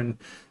paper and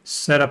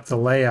set up the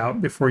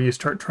layout before you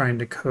start trying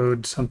to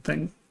code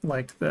something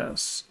like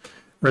this.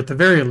 Or at the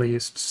very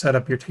least, set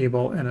up your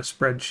table in a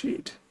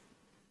spreadsheet.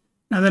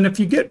 Now then, if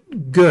you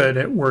get good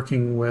at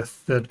working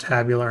with the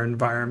tabular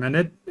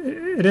environment,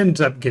 it ends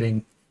up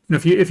getting,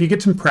 if you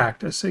get some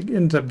practice, it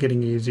ends up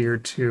getting easier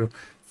to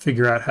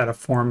figure out how to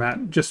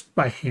format just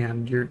by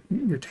hand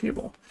your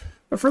table.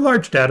 But for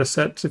large data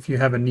sets, if you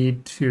have a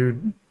need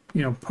to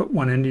put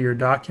one into your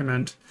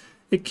document,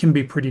 it can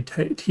be pretty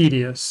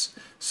tedious.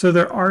 So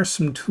there are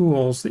some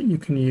tools that you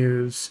can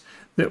use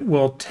that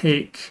will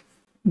take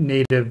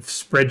native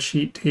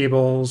spreadsheet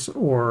tables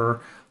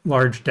or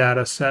large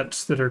data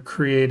sets that are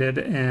created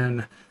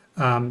in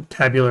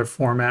tabular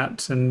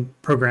formats and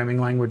programming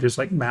languages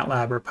like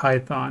MATLAB or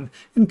Python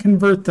and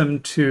convert them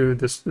to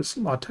this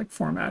LaTeX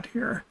format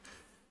here.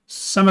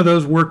 Some of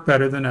those work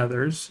better than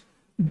others,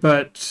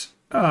 but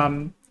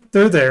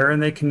they're there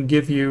and they can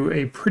give you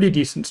a pretty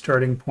decent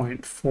starting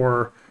point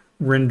for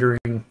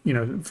rendering,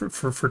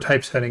 for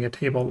typesetting a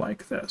table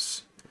like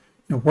this.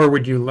 Where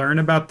would you learn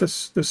about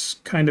this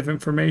kind of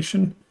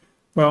information?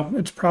 Well,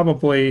 it's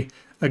probably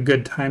a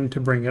good time to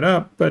bring it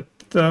up, but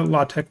the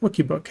LaTeX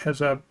Wikibook has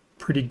a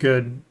pretty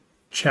good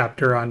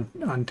chapter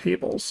on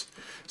tables.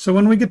 So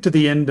when we get to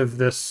the end of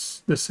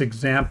this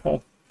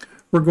example,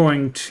 we're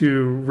going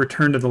to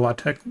return to the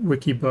LaTeX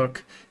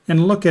Wikibook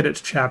and look at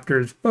its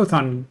chapters both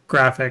on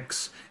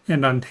graphics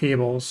and on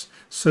tables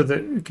so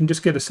that you can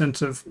just get a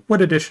sense of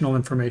what additional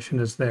information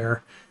is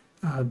there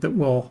that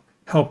will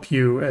help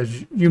you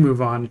as you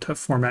move on to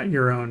format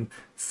your own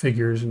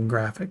figures and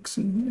graphics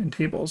and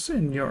tables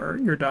in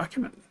your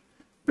document.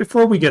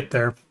 Before we get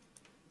there,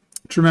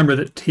 to remember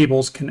that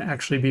tables can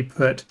actually be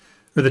put,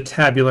 or the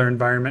tabular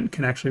environment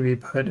can actually be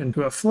put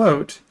into a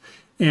float,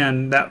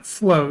 and that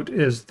float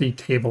is the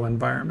table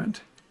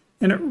environment.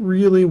 And it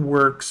really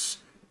works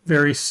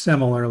very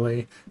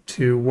similarly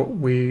to what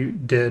we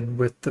did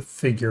with the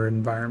figure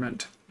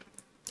environment.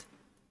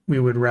 We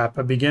would wrap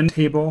a begin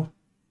table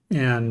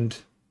and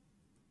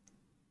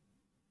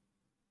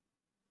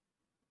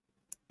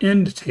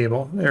end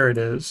table, there it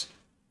is,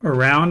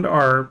 around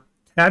our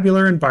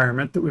tabular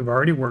environment that we've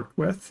already worked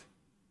with.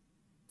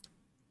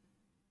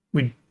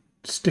 We'd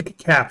stick a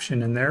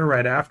caption in there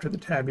right after the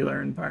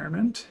tabular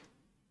environment.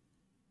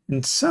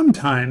 And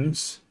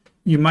sometimes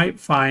you might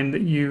find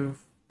that you've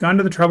gone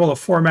to the trouble of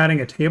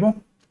formatting a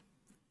table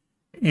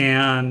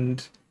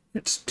and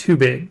it's too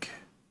big.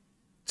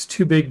 It's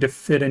too big to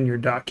fit in your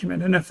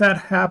document. And if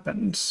that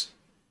happens,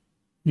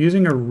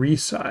 using a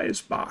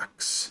resize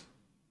box,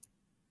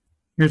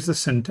 here's the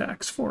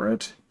syntax for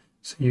it.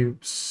 So you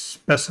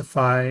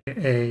specify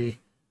a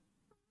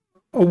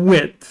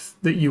width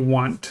that you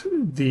want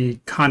the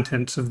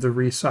contents of the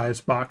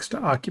resize box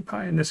to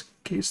occupy. In this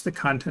case, the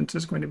contents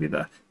is going to be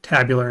the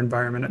tabular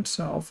environment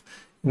itself.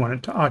 You want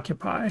it to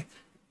occupy.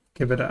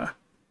 Give it a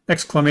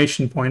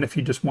exclamation point if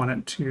you just want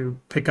it to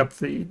pick up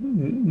the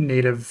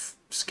native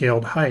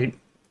scaled height.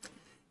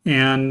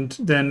 And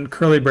then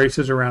curly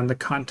braces around the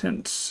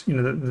contents,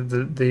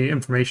 the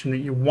information that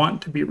you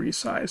want to be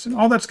resized. And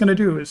all that's going to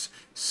do is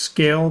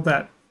scale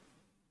that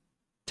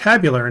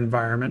tabular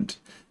environment,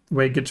 the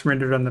way it gets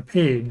rendered on the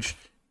page,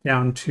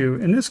 down to,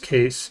 in this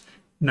case,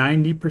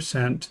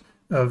 90%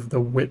 of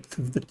the width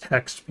of the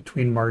text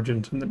between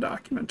margins in the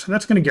document. So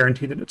that's going to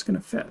guarantee that it's going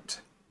to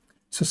fit.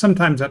 So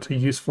sometimes that's a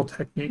useful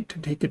technique to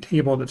take a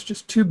table that's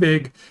just too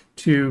big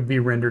to be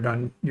rendered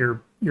on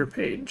your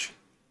page.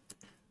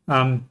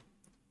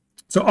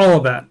 So all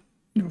of that,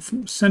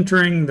 from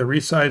centering, the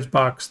resize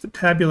box, the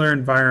tabular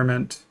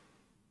environment,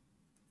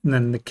 and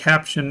then the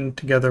caption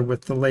together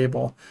with the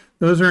label.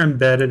 Those are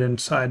embedded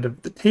inside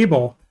of the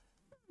table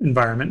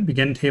environment,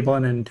 begin table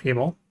and end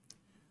table.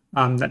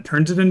 That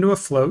turns it into a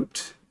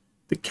float.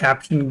 The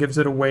caption gives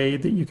it a way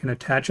that you can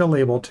attach a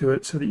label to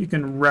it so that you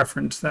can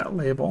reference that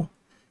label.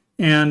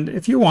 And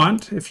if you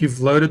want, if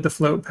you've loaded the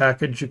float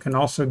package, you can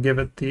also give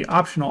it the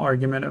optional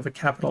argument of a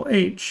capital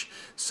H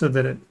so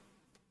that it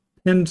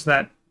pins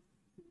that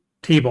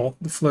table,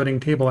 the floating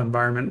table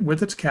environment,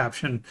 with its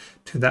caption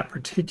to that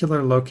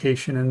particular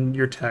location in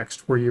your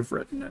text where you've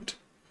written it.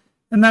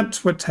 And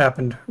that's what's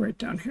happened right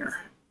down here.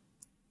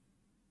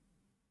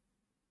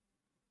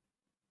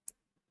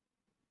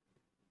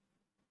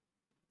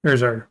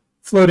 There's our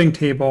floating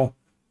table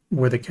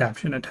with a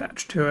caption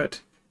attached to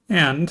it.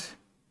 And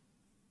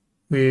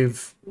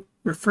we've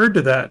referred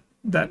to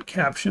that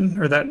caption,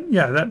 or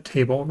that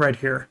table right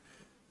here.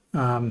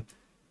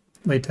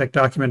 LaTeX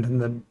document,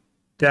 and the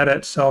data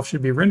itself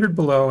should be rendered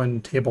below in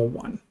table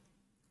 1.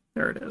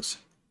 There it is.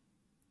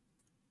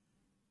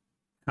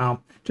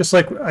 Now, just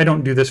like, I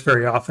don't do this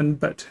very often,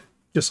 but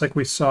just like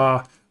we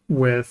saw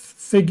with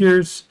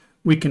figures,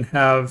 we can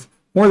have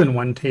more than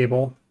one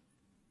table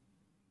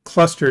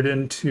clustered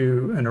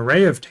into an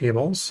array of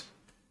tables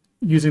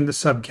using the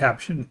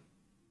subcaption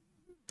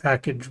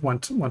package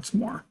once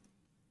more.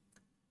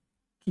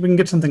 So we can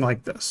get something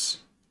like this.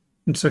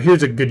 And so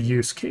here's a good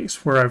use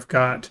case where I've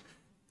got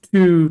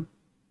two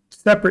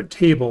separate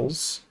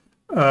tables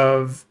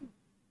of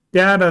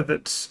data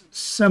that's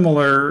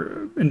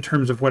similar in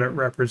terms of what it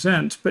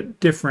represents, but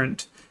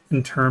different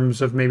in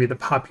terms of maybe the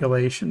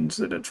populations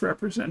that it's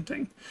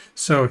representing.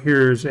 So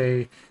here's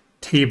a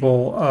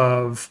table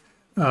of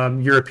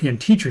European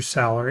teacher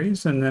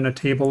salaries, and then a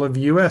table of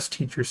US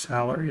teacher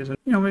salaries.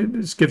 And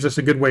this gives us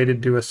a good way to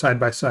do a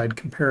side-by-side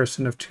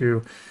comparison of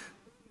two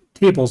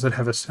tables that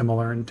have a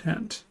similar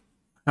intent.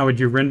 How would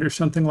you render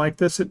something like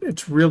this?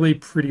 It's really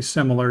pretty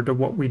similar to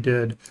what we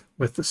did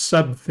with the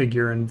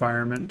subfigure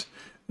environment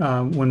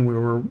when we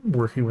were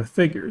working with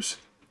figures.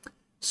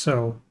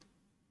 So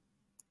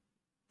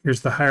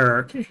here's the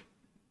hierarchy.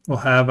 We'll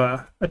have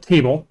a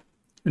table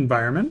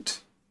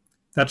environment.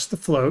 That's the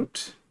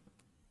float.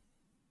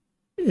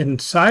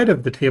 Inside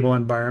of the table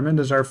environment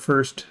is our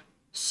first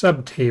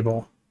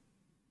subtable.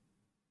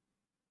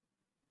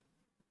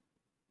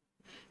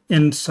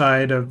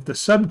 Inside of the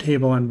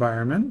subtable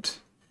environment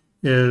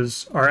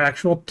is our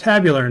actual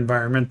tabular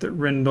environment that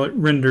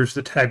renders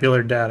the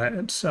tabular data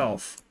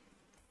itself.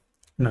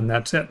 And then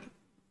that's it.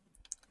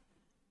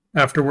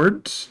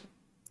 Afterwards,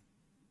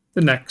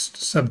 the next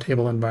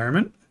subtable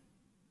environment.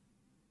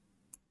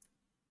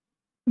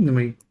 And then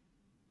we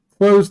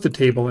close the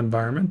table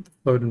environment, the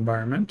float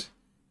environment.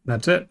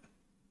 That's it.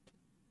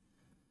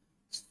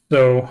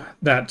 So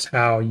that's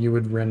how you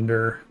would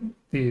render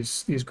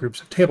these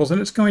groups of tables,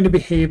 and it's going to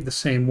behave the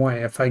same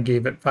way. If I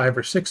gave it 5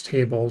 or 6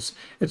 tables,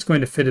 it's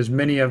going to fit as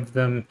many of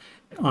them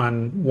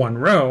on one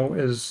row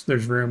as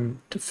there's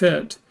room to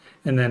fit,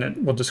 and then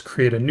it will just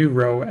create a new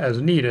row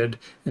as needed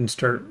and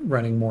start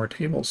running more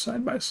tables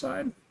side by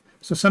side.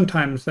 So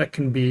sometimes that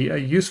can be a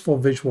useful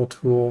visual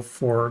tool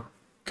for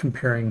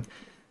comparing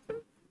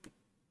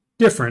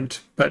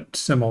different but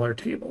similar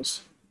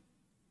tables.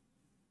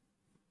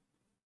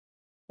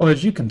 Well,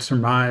 as you can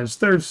surmise,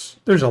 there's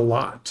a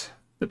lot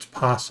that's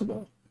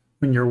possible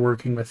when you're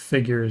working with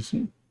figures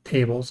and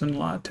tables in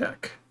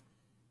LaTeX.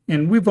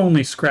 And we've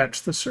only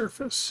scratched the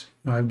surface.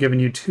 I've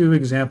given you 2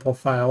 example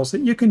files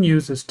that you can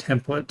use as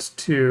templates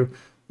to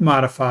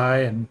modify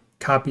and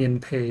copy and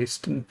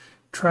paste and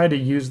try to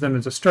use them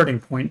as a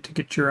starting point to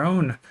get your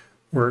own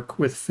work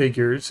with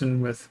figures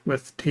and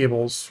with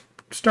tables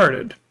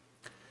started.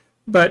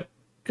 But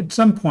at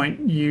some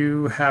point,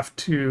 you have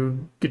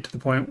to get to the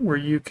point where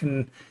you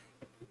can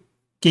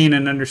gain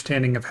an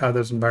understanding of how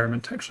those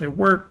environments actually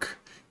work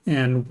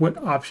and what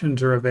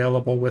options are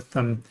available with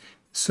them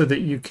so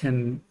that you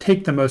can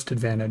take the most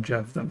advantage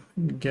of them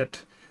and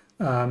get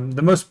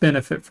the most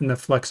benefit from the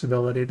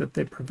flexibility that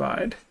they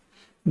provide.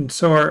 And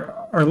so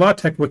our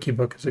LaTeX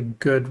Wikibook is a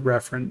good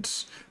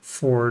reference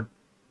for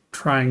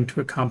trying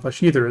to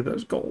accomplish either of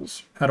those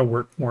goals, how to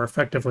work more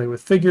effectively with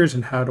figures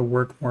and how to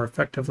work more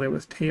effectively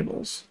with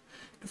tables.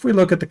 If we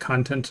look at the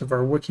contents of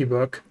our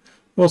Wikibook,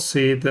 we'll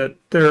see that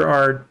there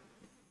are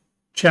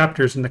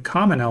chapters in the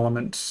common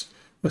elements,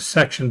 with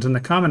sections in the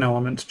common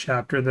elements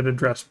chapter that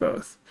address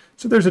both.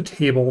 So there's a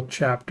table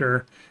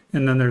chapter,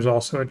 and then there's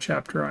also a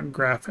chapter on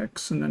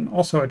graphics, and then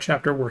also a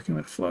chapter working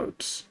with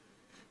floats.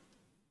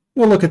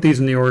 We'll look at these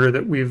in the order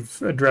that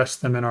we've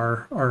addressed them in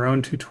our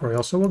own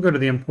tutorial. So we'll go to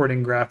the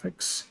importing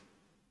graphics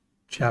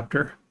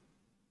chapter.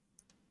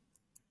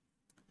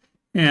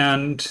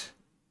 And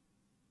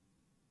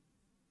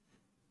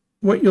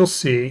what you'll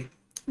see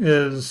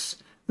is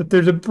that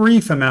there's a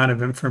brief amount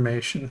of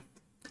information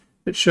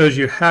that shows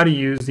you how to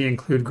use the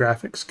include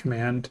graphics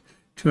command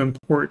to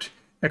import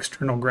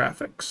external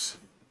graphics.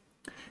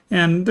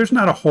 And there's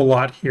not a whole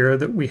lot here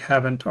that we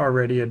haven't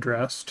already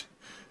addressed,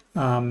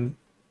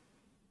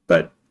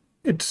 but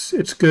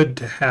it's good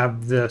to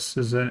have this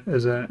as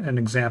an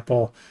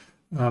example,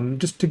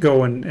 just to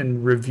go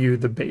and review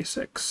the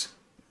basics.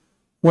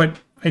 What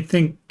I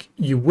think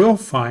you will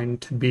find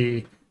to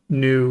be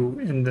new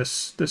in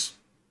this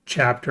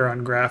chapter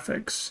on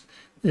graphics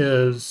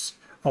is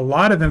a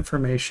lot of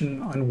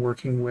information on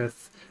working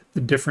with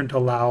the different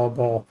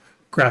allowable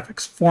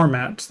graphics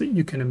formats that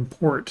you can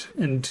import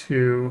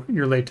into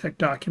your LaTeX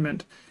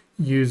document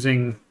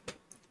using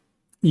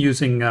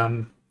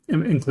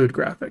include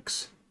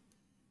graphics.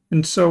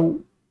 And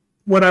so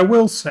what I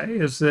will say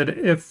is that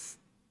if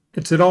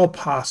it's at all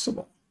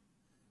possible,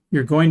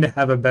 you're going to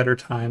have a better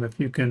time if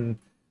you can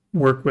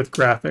work with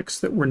graphics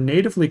that were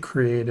natively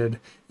created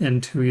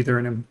into either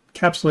an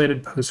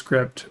encapsulated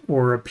PostScript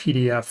or a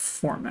PDF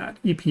format,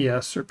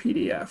 EPS or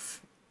PDF.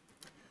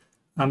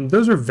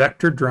 Those are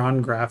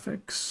vector-drawn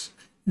graphics,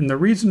 and the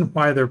reason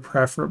why they're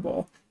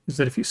preferable is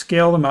that if you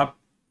scale them up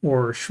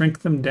or shrink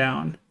them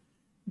down,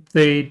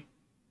 they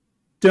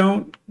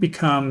don't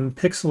become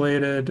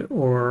pixelated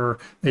or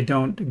they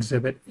don't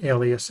exhibit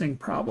aliasing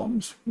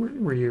problems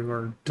where you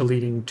are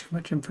deleting too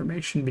much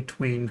information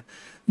between,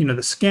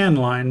 the scan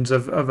lines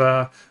of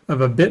a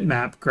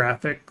bitmap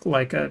graphic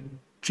like a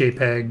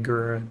JPEG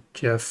or a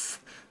GIF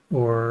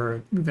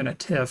or even a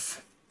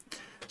TIFF.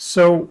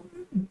 So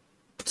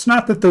it's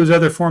not that those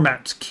other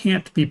formats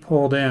can't be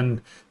pulled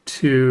in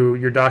to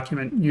your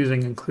document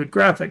using include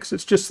graphics.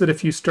 It's just that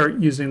if you start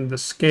using the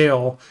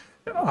scale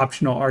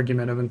optional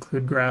argument of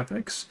include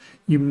graphics,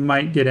 you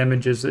might get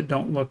images that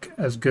don't look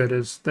as good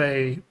as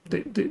they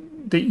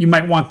you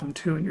might want them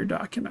to in your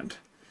document.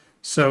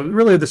 So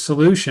really the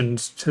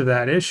solutions to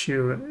that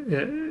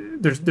issue,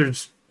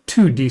 there's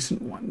two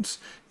decent ones.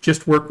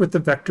 Just work with the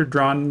vector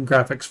drawn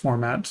graphics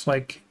formats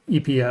like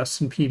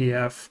EPS and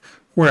PDF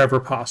wherever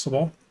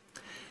possible.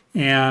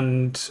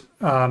 And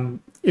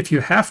if you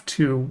have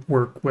to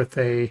work with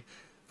a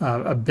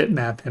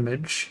bitmap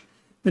image,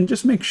 then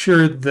just make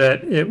sure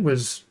that it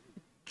was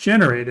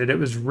generated, it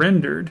was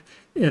rendered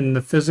in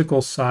the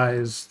physical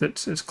size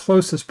that's as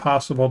close as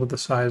possible to the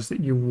size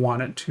that you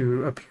want it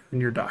to appear in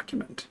your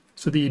document,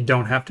 so that you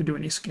don't have to do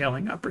any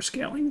scaling up or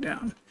scaling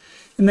down.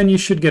 And then you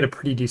should get a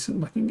pretty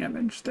decent looking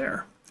image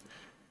there.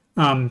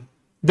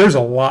 There's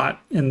a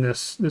lot in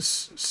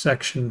this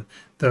section,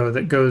 though,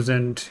 that goes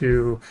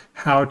into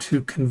how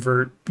to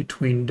convert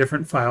between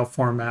different file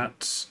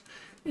formats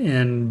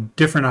in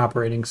different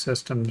operating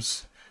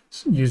systems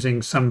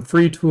using some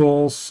free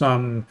tools,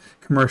 some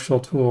commercial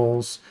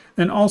tools,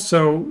 and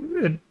also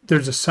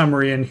there's a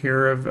summary in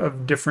here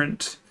of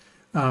different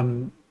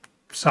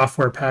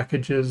software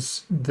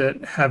packages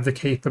that have the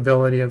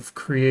capability of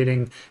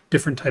creating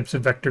different types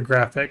of vector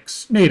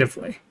graphics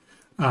natively.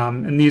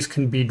 And these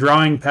can be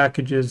drawing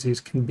packages, these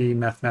can be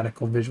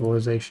mathematical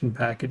visualization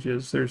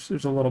packages. There's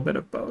a little bit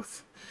of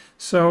both.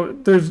 So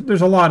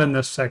there's a lot in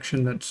this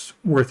section that's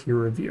worth your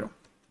review.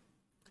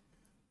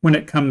 When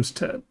it comes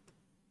to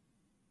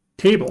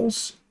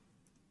tables,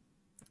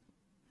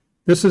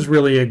 this is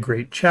really a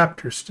great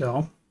chapter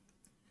still,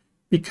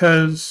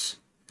 because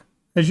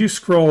as you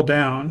scroll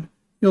down,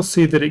 you'll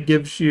see that it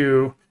gives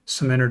you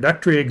some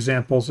introductory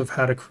examples of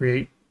how to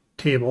create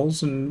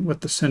tables and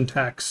what the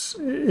syntax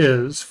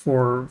is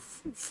for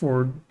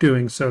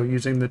doing so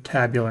using the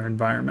tabular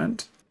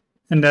environment.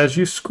 And as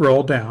you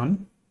scroll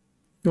down,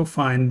 you'll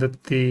find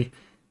that the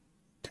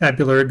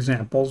tabular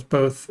examples,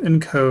 both in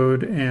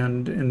code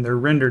and in their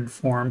rendered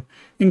form,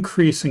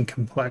 increase in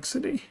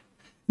complexity.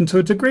 And so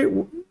it's a great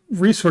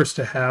resource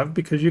to have,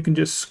 because you can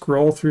just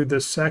scroll through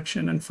this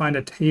section and find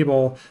a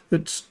table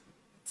that's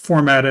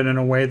formatted in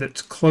a way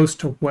that's close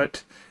to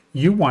what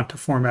you want to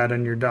format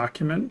in your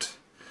document,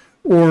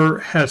 or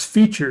has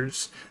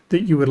features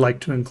that you would like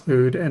to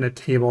include in a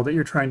table that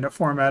you're trying to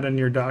format in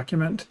your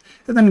document,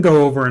 and then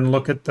go over and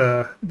look at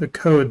the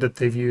code that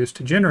they've used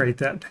to generate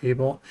that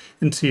table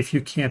and see if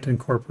you can't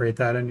incorporate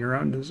that in your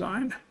own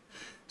design.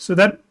 So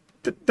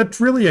that's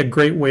really a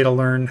great way to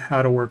learn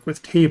how to work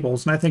with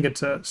tables, and I think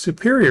it's a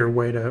superior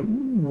way to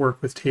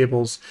work with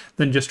tables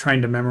than just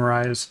trying to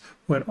memorize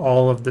what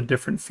all of the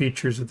different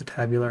features of the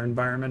tabular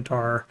environment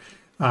are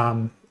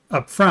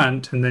up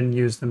front and then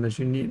use them as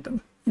you need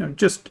them.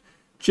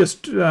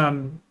 Just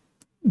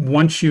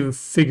once you've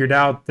figured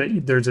out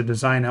that there's a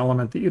design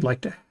element that you'd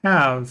like to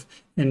have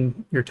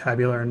in your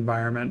tabular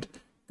environment,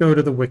 go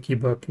to the wiki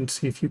book and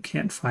see if you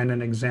can't find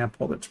an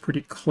example that's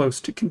pretty close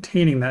to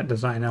containing that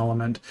design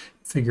element,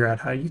 figure out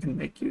how you can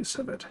make use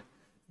of it.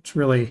 It's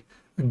really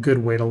a good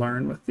way to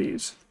learn with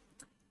these.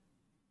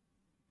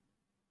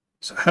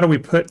 So how do we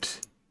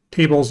put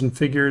tables and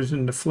figures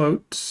into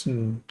floats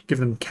and give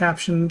them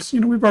captions?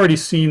 We've already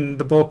seen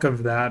the bulk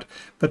of that,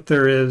 but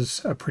there is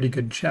a pretty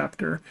good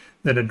chapter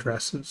that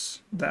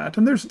addresses that.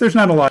 And there's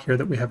not a lot here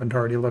that we haven't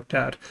already looked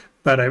at,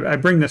 but I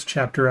bring this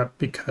chapter up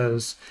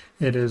because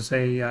it is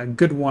a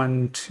good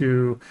one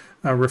to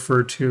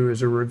refer to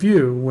as a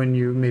review when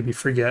you maybe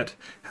forget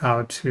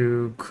how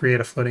to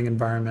create a floating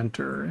environment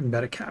or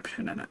embed a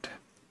caption in it.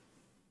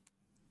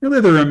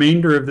 Really, the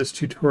remainder of this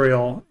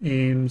tutorial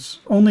aims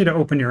only to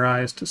open your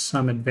eyes to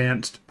some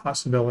advanced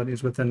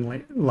possibilities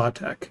within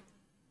LaTeX.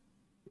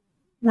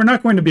 We're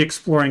not going to be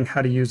exploring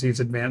how to use these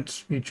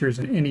advanced features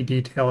in any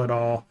detail at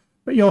all,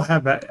 but you'll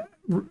have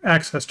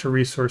access to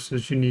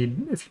resources you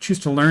need if you choose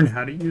to learn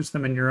how to use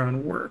them in your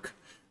own work.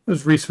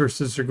 Those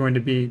resources are going to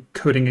be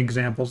coding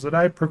examples that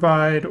I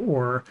provide,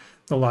 or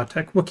the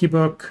LaTeX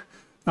Wikibook,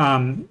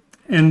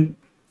 and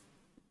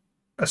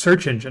a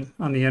search engine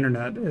on the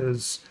internet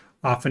is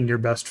often your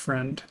best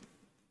friend.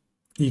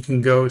 You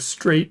can go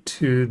straight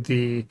to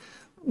the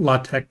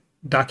LaTeX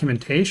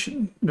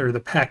documentation, or the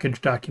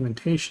package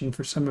documentation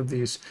for some of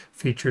these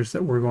features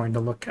that we're going to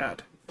look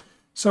at.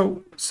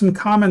 So some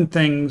common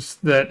things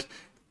that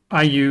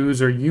I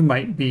use, or you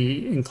might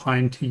be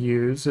inclined to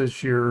use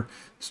as you're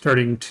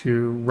starting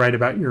to write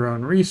about your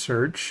own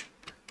research,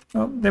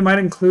 well, they might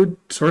include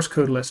source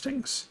code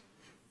listings.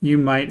 You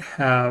might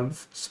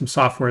have some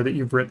software that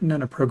you've written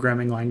in a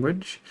programming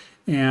language,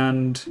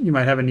 and you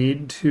might have a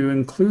need to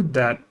include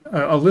that,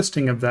 a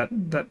listing of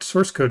that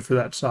source code for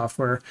that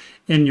software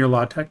in your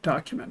LaTeX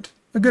document.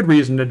 A good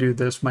reason to do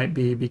this might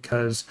be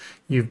because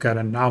you've got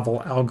a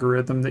novel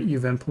algorithm that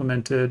you've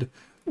implemented,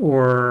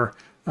 or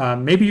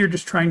maybe you're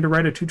just trying to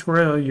write a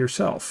tutorial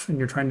yourself and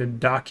you're trying to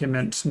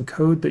document some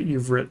code that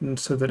you've written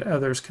so that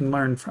others can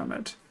learn from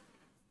it.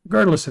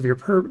 Regardless of your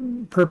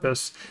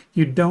purpose,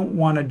 you don't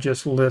want to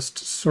just list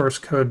source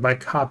code by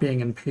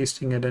copying and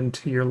pasting it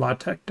into your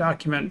LaTeX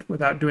document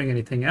without doing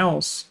anything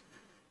else,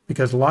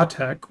 because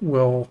LaTeX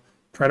will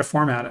try to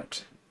format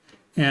it.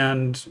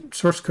 And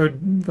source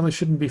code really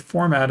shouldn't be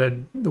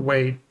formatted the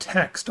way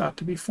text ought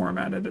to be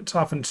formatted. It's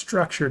often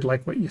structured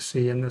like what you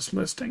see in this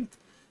listing.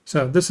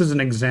 So this is an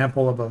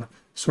example of a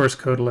source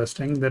code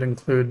listing that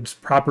includes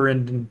proper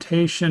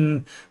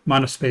indentation,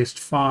 monospaced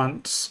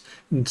fonts,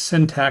 and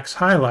syntax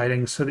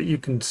highlighting so that you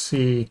can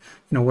see,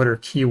 what are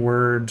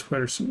keywords,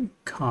 what are some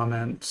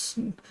comments,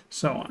 and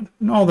so on.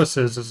 And all this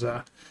is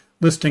a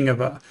listing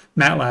of a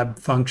MATLAB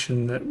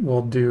function that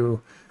will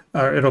do,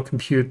 it'll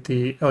compute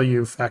the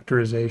LU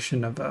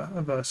factorization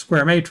of a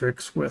square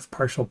matrix with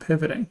partial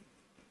pivoting.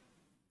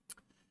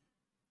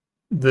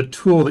 The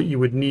tool that you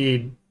would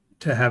need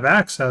to have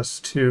access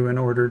to in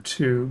order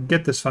to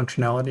get this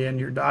functionality in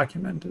your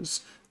document is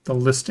the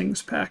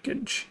listings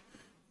package.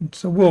 And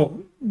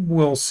so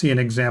we'll see an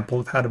example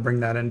of how to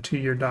bring that into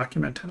your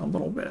document in a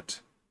little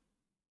bit.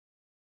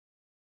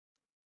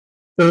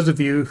 Those of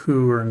you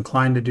who are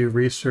inclined to do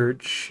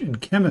research in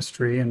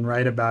chemistry and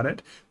write about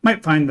it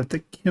might find that the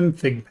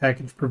ChemFig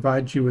package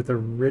provides you with a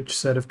rich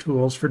set of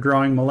tools for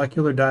drawing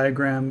molecular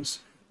diagrams,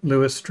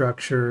 Lewis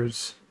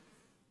structures,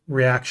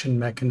 reaction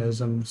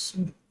mechanisms,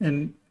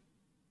 and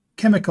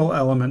chemical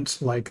elements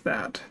like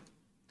that.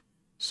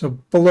 So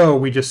below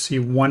we just see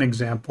one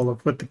example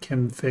of what the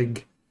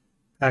ChemFig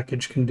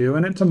package can do,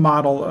 and it's a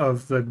model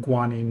of the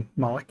guanine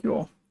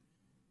molecule.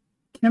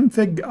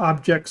 ChemFig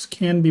objects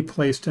can be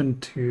placed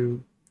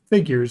into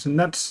figures, and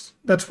that's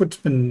what's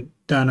been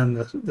done on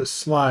the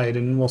slide,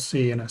 and we'll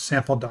see in a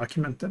sample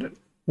document that it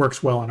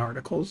works well in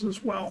articles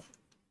as well.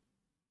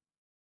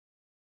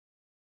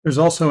 There's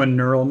also a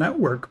neural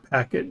network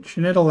package,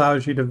 and it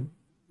allows you to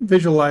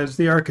visualize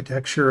the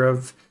architecture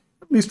of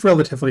at least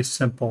relatively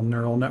simple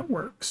neural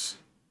networks.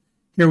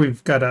 Here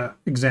we've got an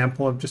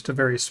example of just a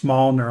very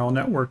small neural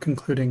network,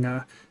 including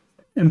an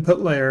input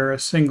layer, a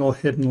single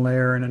hidden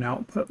layer, and an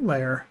output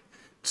layer.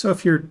 So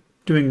if you're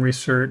doing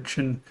research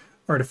in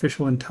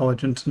artificial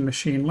intelligence and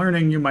machine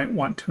learning, you might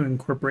want to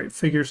incorporate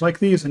figures like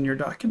these in your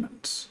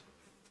documents.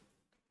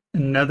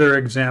 Another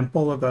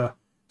example of a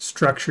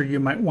structure you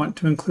might want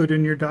to include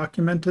in your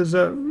document is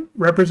a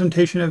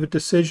representation of a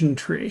decision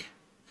tree.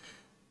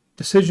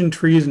 Decision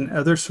trees and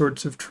other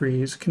sorts of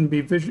trees can be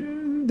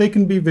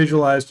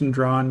visualized and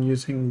drawn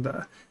using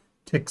the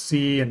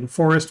TXZ and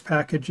Forest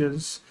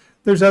packages.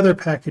 There's other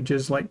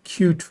packages like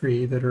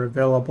QTree that are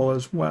available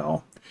as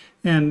well,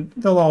 and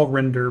they'll all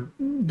render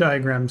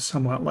diagrams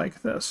somewhat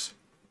like this.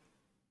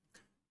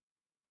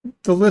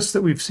 The list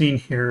that we've seen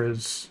here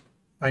is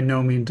by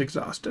no means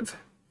exhaustive.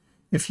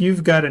 If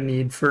you've got a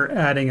need for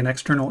adding an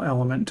external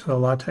element to a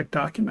LaTeX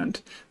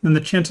document, then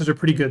the chances are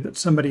pretty good that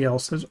somebody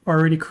else has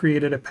already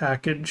created a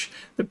package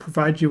that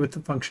provides you with the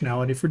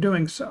functionality for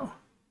doing so.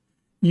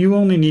 You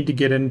only need to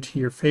get into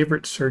your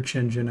favorite search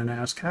engine and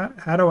ask,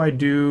 how do I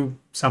do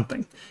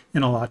something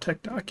in a LaTeX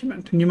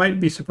document? And you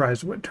might be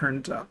surprised what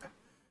turns up.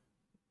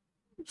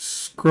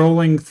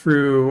 Scrolling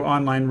through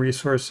online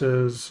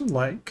resources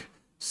like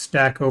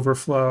Stack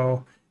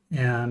Overflow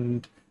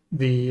and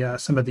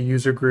some of the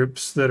user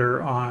groups that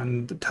are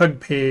on the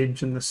TUG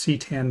page and the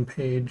CTAN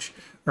page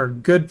are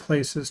good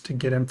places to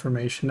get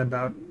information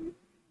about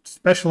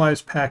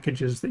specialized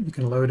packages that you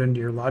can load into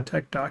your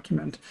LaTeX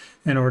document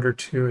in order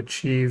to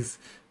achieve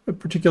a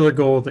particular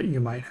goal that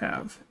you might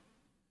have.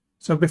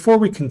 So before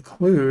we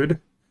conclude,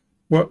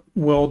 what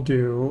we'll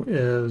do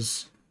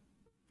is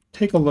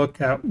take a look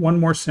at one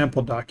more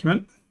sample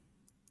document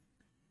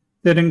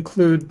that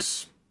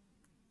includes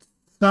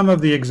some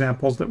of the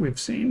examples that we've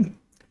seen.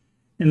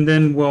 And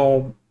then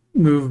we'll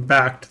move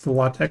back to the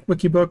LaTeX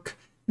Wikibook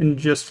and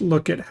just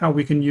look at how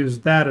we can use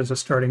that as a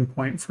starting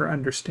point for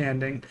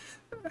understanding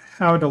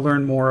how to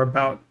learn more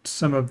about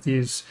some of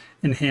these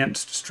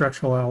enhanced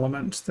structural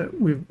elements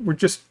that we're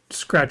just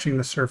scratching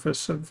the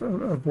surface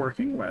of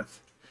working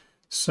with.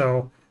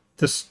 So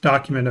this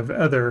document of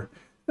other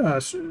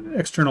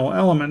external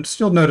elements,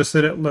 you'll notice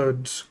that it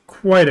loads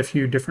quite a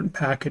few different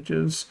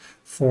packages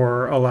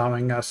for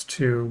allowing us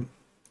to,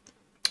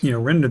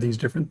 render these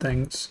different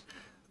things.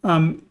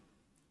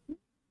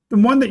 The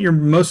one that you're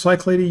most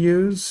likely to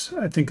use,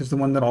 I think, is the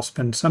one that I'll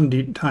spend some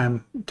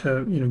time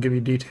to give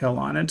you detail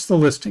on. It's the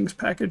listings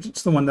package.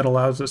 It's the one that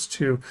allows us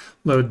to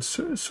load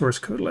source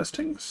code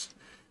listings.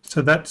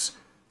 So that's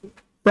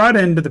brought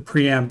into the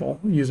preamble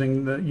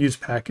using the use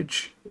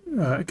package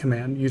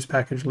command, use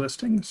package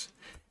listings.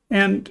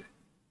 And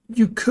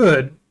you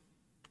could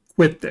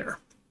quit there.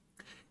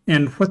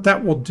 And what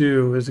that will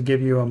do is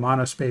give you a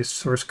monospaced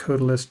source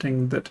code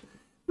listing that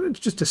it's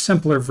just a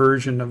simpler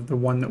version of the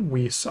one that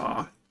we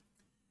saw.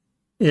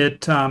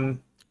 It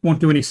won't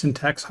do any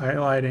syntax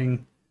highlighting,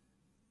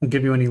 won't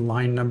give you any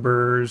line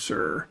numbers,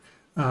 or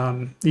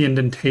the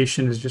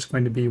indentation is just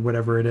going to be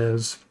whatever it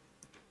is.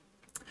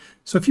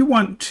 So if you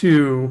want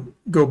to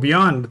go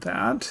beyond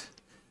that,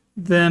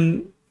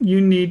 then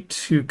you need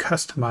to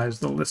customize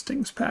the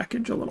listings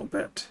package a little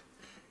bit.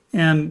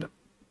 And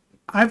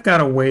I've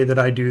got a way that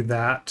I do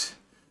that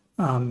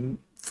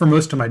for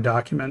most of my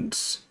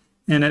documents,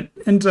 and it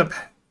ends up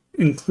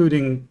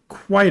including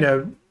quite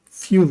a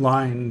few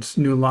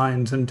new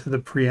lines into the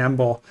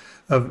preamble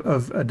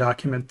of a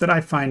document that I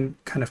find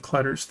kind of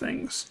clutters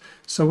things.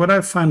 So what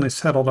I've finally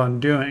settled on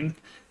doing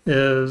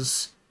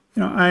is,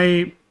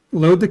 I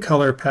load the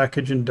color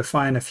package and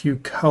define a few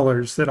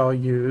colors that I'll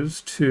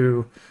use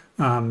to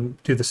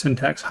do the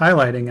syntax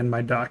highlighting in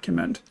my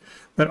document.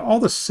 But all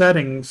the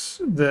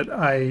settings that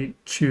I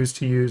choose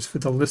to use for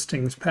the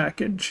listings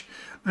package,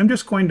 I'm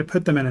just going to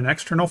put them in an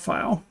external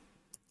file.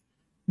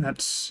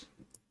 That's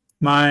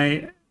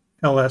my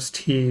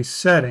LST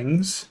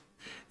settings,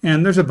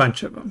 and there's a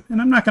bunch of them.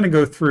 And I'm not going to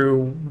go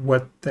through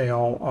what they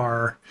all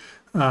are,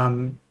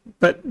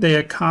 but they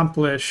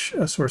accomplish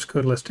a source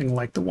code listing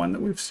like the one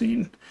that we've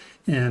seen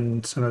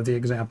in some of the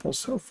examples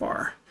so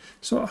far.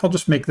 So I'll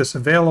just make this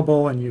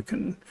available, and you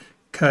can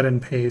cut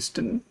and paste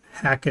and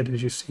hack it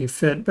as you see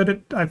fit.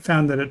 But I've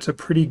found that it's a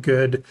pretty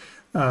good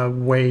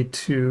way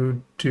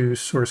to do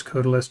source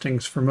code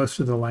listings for most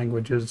of the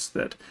languages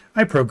that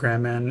I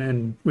program in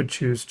and would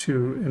choose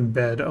to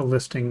embed a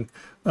listing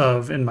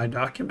of in my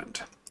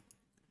document.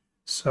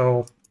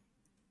 So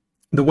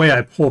the way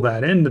I pull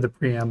that into the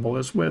preamble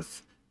is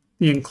with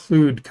the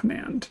include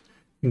command.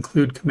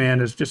 Include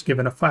command is just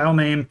given a file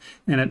name,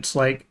 and it's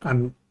like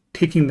I'm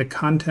taking the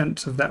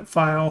contents of that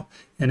file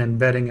and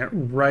embedding it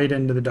right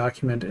into the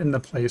document in the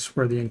place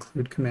where the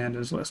include command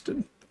is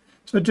listed.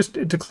 So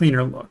it's a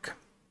cleaner look.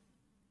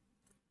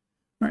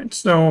 All right,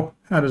 so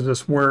how does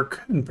this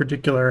work? In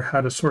particular,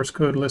 how do source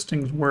code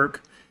listings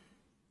work?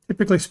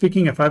 Typically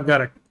speaking, if I've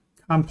got a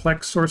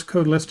complex source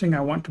code listing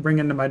I want to bring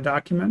into my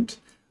document,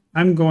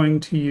 I'm going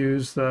to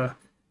use the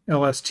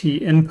LST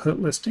input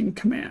listing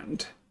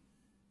command,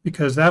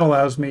 because that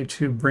allows me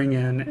to bring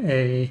in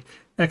an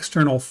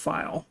external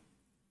file.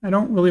 I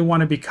don't really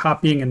want to be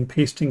copying and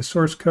pasting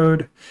source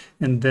code,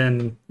 and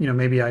then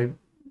maybe I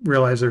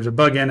realize there's a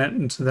bug in it,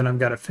 and so then I've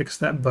got to fix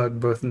that bug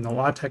both in the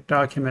LaTeX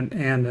document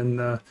and in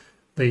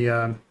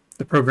the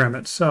program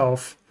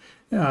itself.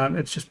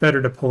 It's just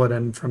better to pull it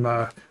in from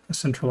a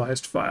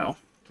centralized file.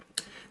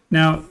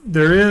 Now,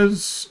 there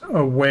is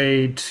a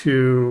way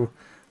to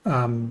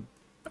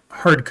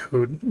hard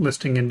code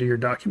listing into your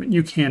document.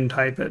 You can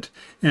type it,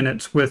 and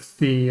it's with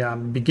the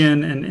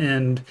begin and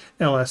end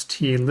LST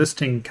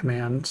listing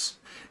commands,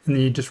 and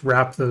then you just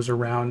wrap those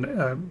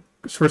around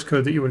source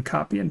code that you would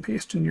copy and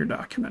paste in your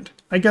document.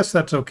 I guess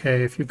that's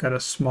okay if you've got a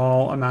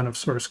small amount of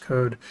source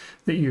code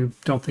that you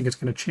don't think is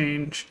going to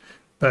change.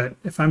 But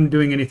if I'm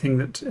doing anything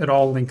that's at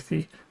all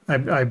lengthy,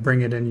 I bring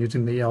it in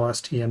using the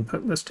LST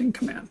input listing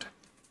command.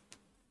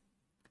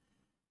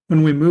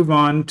 When we move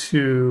on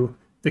to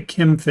the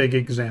Kimfig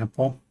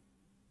example,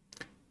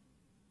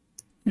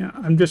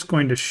 I'm just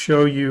going to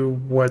show you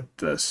what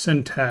the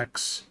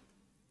syntax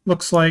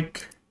looks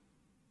like.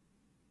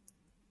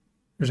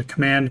 There's a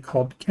command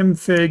called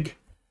Kimfig.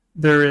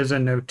 There is a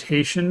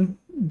notation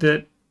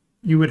that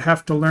you would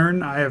have to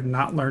learn. I have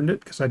not learned it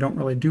because I don't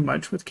really do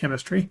much with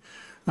chemistry.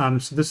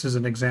 So this is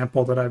an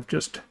example that I've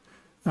just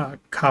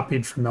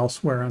copied from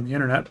elsewhere on the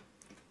internet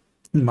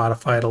and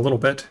modified a little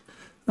bit.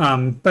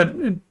 But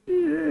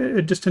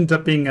it just ends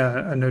up being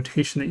a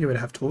notation that you would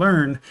have to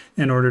learn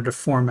in order to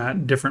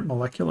format different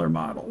molecular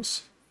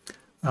models.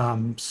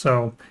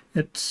 So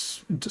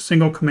it's a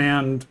single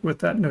command with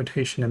that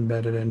notation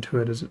embedded into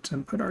it as its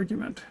input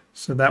argument.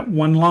 So that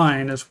one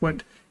line is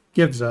what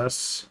gives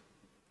us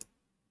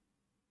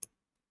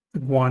the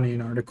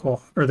guanine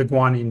article, or the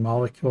guanine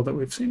molecule that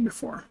we've seen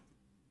before.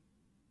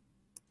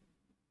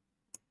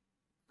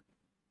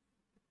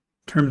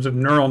 In terms of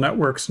neural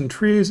networks and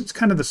trees, it's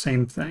kind of the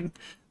same thing.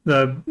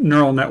 The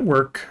neural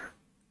network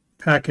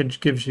package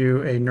gives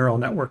you a neural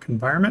network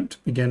environment,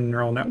 begin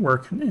neural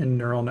network and end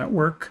neural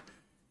network.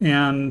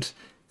 And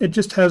it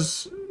just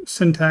has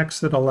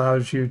syntax that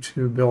allows you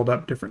to build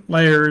up different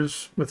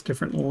layers with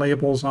different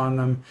labels on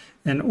them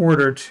in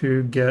order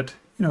to get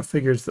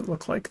figures that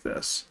look like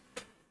this.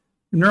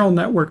 The neural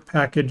network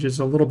package is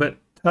a little bit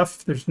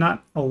tough. There's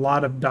not a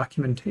lot of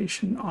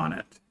documentation on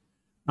it.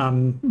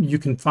 You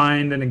can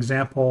find an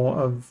example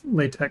of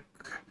LaTeX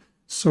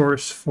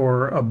source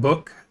for a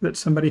book that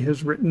somebody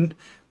has written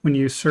when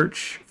you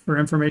search for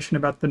information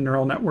about the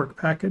neural network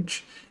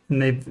package.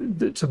 And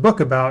it's a book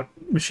about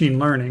machine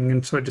learning,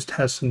 and so it just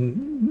has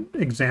some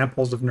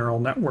examples of neural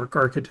network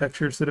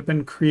architectures that have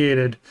been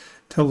created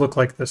to look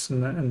like this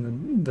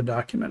in the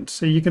document.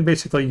 So you can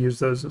basically use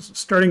those as a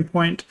starting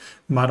point,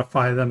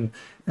 modify them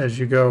as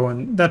you go,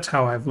 and that's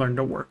how I've learned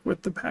to work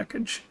with the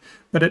package.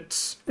 But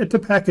it's a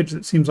package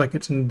that seems like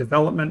it's in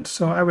development,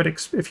 so I would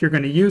if you're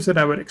going to use it,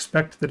 I would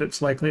expect that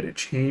it's likely to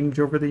change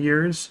over the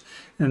years,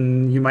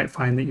 and you might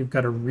find that you've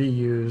got to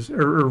reuse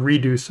or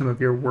redo some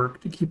of your work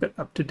to keep it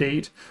up to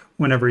date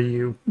whenever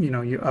you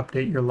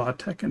update your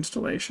LaTeX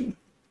installation.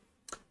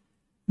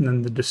 And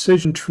then the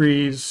decision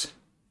trees,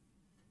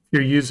 if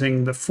you're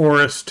using the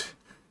forest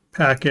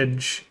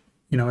package,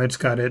 it's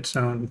got its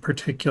own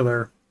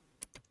particular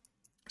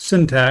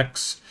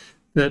syntax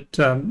that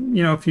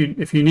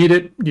if you need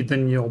it,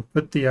 then you'll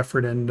put the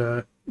effort in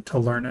to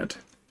learn it.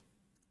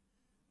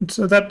 And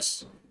so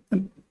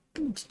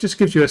it just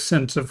gives you a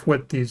sense of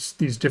what these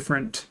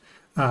different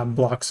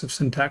blocks of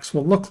syntax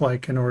will look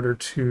like in order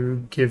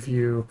to give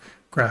you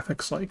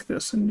graphics like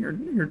this in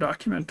your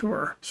document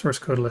or source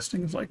code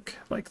listings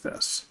like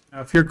this.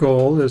 Now, if your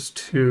goal is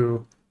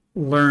to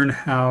learn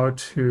how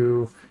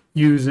to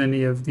use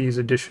any of these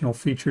additional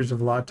features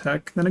of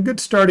LaTeX, then a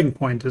good starting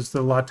point is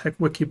the LaTeX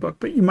Wikibook,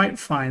 but you might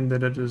find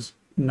that it is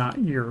not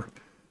your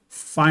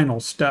final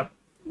step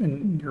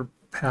in your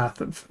path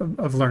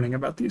of learning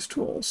about these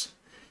tools.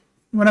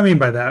 What I mean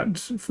by that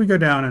is if we go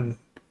down and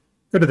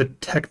go to the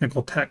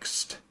technical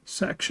text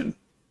section,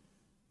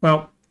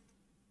 well,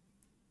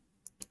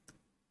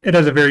 it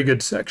has a very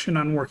good section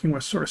on working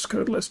with source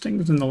code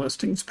listings in the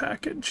listings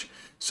package.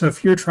 So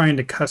if you're trying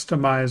to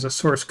customize a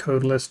source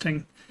code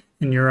listing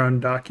in your own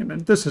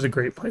document, this is a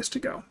great place to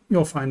go.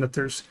 You'll find that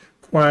there's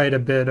quite a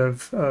bit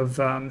of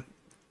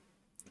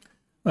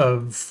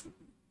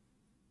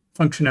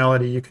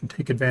functionality you can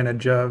take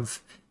advantage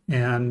of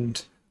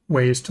and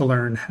ways to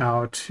learn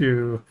how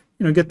to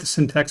get the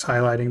syntax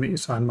highlighting that you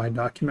saw in my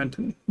document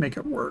and make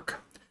it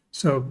work.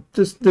 So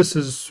this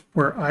is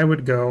where I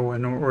would go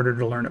in order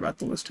to learn about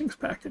the listings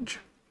package.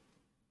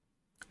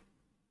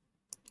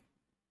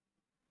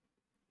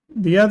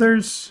 The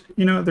others,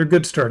 they're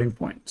good starting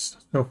points.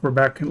 So if we're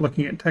back and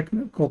looking at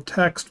technical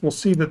text, we'll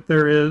see that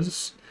there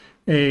is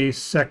a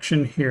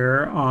section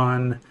here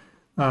on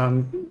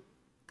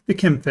the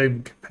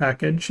Kimfig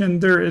package,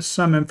 and there is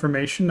some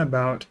information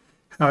about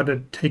how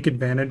to take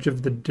advantage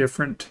of the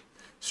different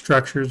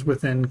structures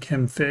within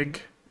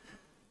Kimfig.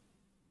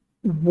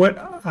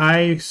 What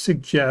I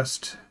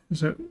suggest is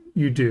that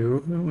you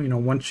do,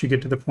 once you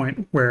get to the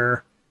point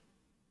where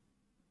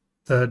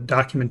the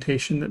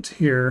documentation that's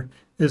here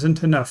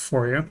isn't enough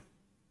for you,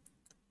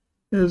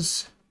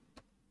 is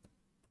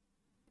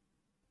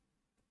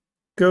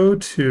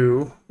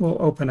we'll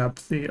open up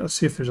let's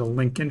see if there's a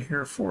link in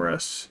here for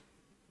us.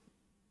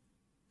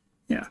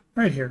 Yeah,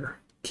 right here,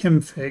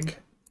 Kimfig.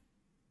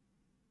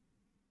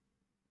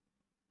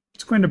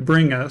 It's going to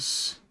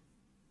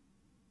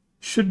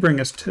should bring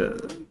us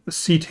to the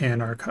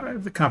CTAN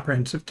archive, the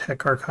Comprehensive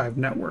Tech Archive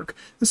Network.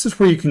 This is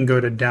where you can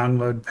go to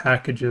download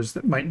packages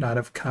that might not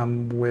have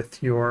come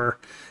with your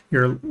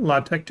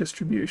LaTeX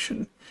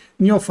distribution.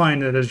 And you'll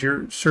find that as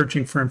you're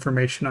searching for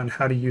information on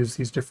how to use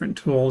these different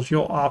tools,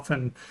 you'll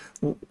often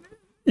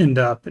end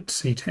up at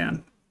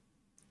CTAN.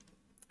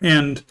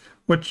 And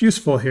what's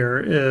useful here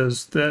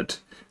is that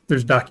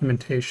there's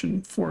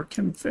documentation for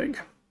Kimfig.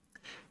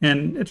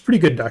 And it's pretty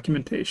good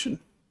documentation.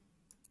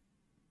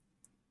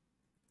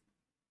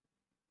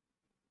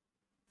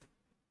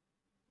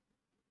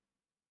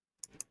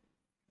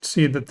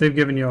 See that they've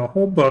given you a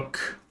whole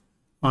book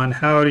on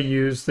how to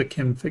use the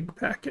Kimfig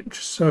package.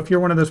 So if you're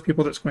one of those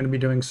people that's going to be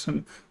doing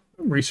some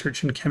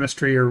research in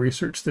chemistry or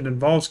research that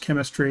involves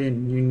chemistry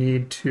and you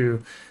need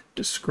to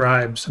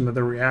describe some of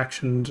the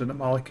reactions or the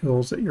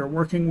molecules that you're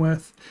working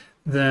with,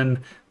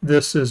 then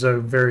this is a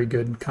very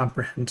good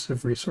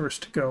comprehensive resource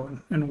to go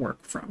and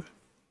work from.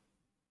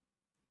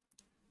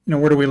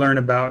 Where do we learn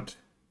about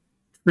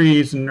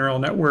trees and neural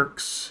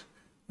networks?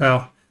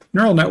 Well,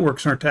 neural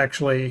networks aren't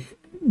actually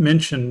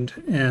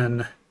mentioned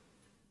in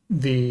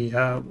the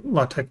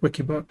LaTeX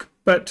Wikibook,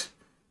 but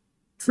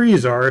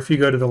trees are if you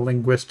go to the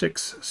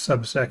linguistics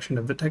subsection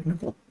of the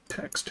technical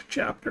text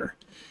chapter.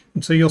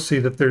 And so you'll see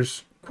that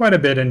there's quite a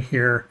bit in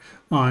here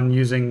on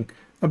using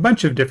a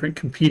bunch of different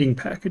competing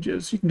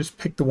packages. You can just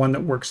pick the one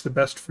that works the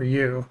best for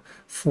you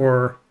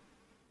for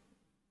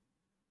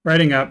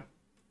writing up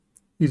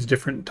these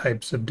different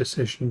types of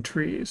decision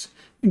trees.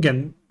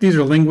 Again, these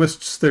are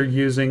linguists. They're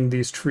using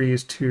these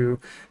trees to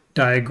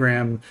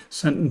diagram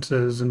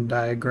sentences and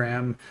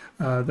diagram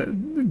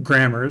the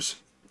grammars.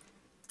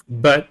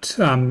 But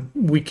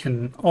we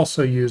can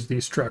also use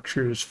these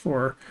structures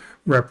for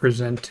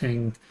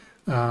representing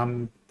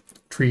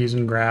trees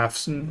and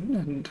graphs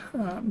and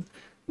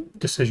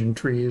decision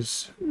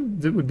trees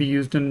that would be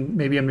used in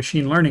maybe a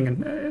machine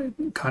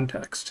learning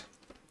context.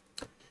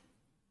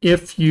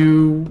 If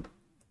you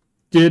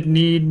did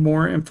need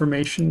more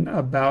information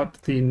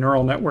about the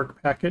neural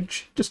network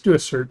package, just do a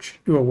search,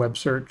 do a web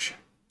search.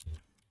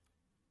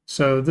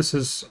 So this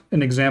is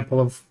an example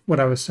of what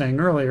I was saying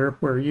earlier,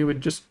 where you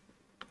would just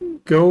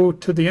go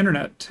to the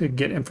internet to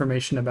get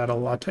information about a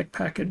LaTeX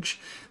package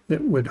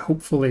that would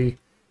hopefully,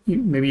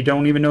 maybe you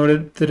don't even know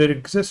that it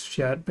exists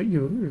yet, but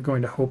you're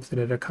going to hope that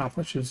it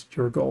accomplishes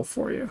your goal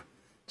for you.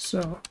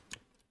 So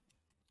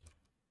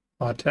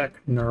LaTeX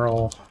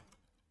neural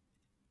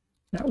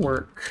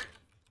network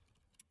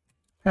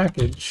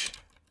package.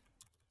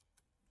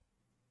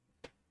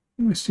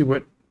 Let me see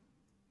what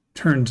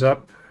turns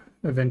up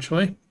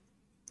eventually.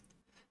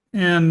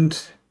 And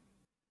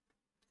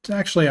it's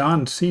actually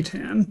on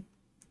CTAN.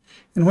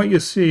 And what you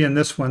see in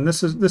this one,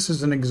 this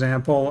is an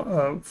example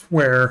of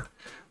where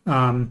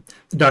the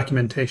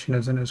documentation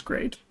isn't as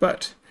great,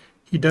 but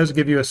he does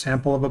give you a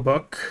sample of a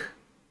book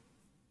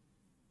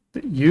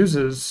that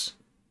uses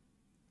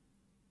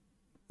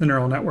the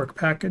neural network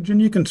package,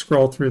 and you can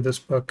scroll through this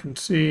book and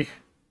see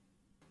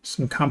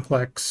some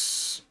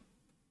complex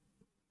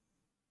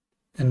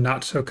and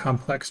not so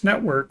complex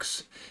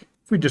networks.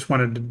 If we just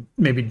wanted to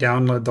maybe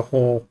download the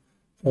whole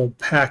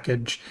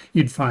package,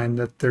 you'd find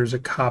that there's a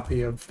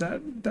copy of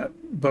that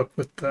book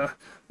with the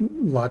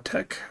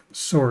LaTeX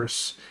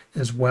source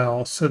as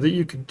well, so that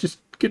you could just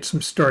get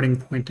some starting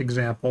point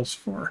examples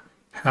for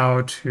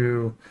how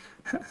to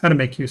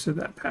make use of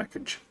that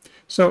package.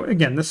 So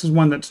again, this is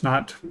one that's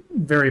not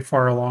very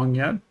far along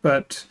yet,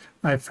 but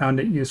I found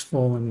it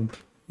useful, and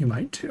you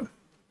might too.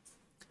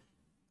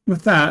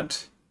 With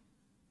that,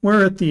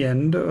 we're at the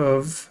end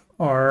of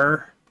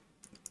our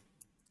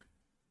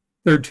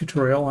third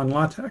tutorial on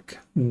LaTeX,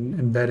 and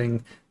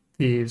embedding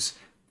these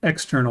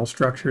external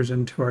structures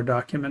into our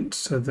documents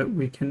so that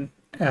we can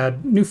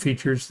add new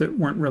features that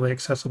weren't really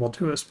accessible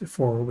to us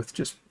before with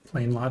just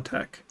plain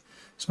LaTeX.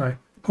 So I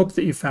hope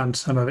that you found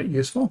some of it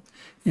useful,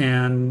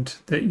 and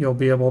that you'll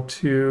be able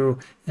to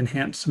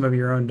enhance some of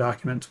your own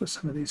documents with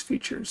some of these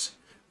features.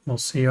 We'll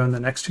see you on the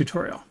next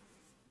tutorial.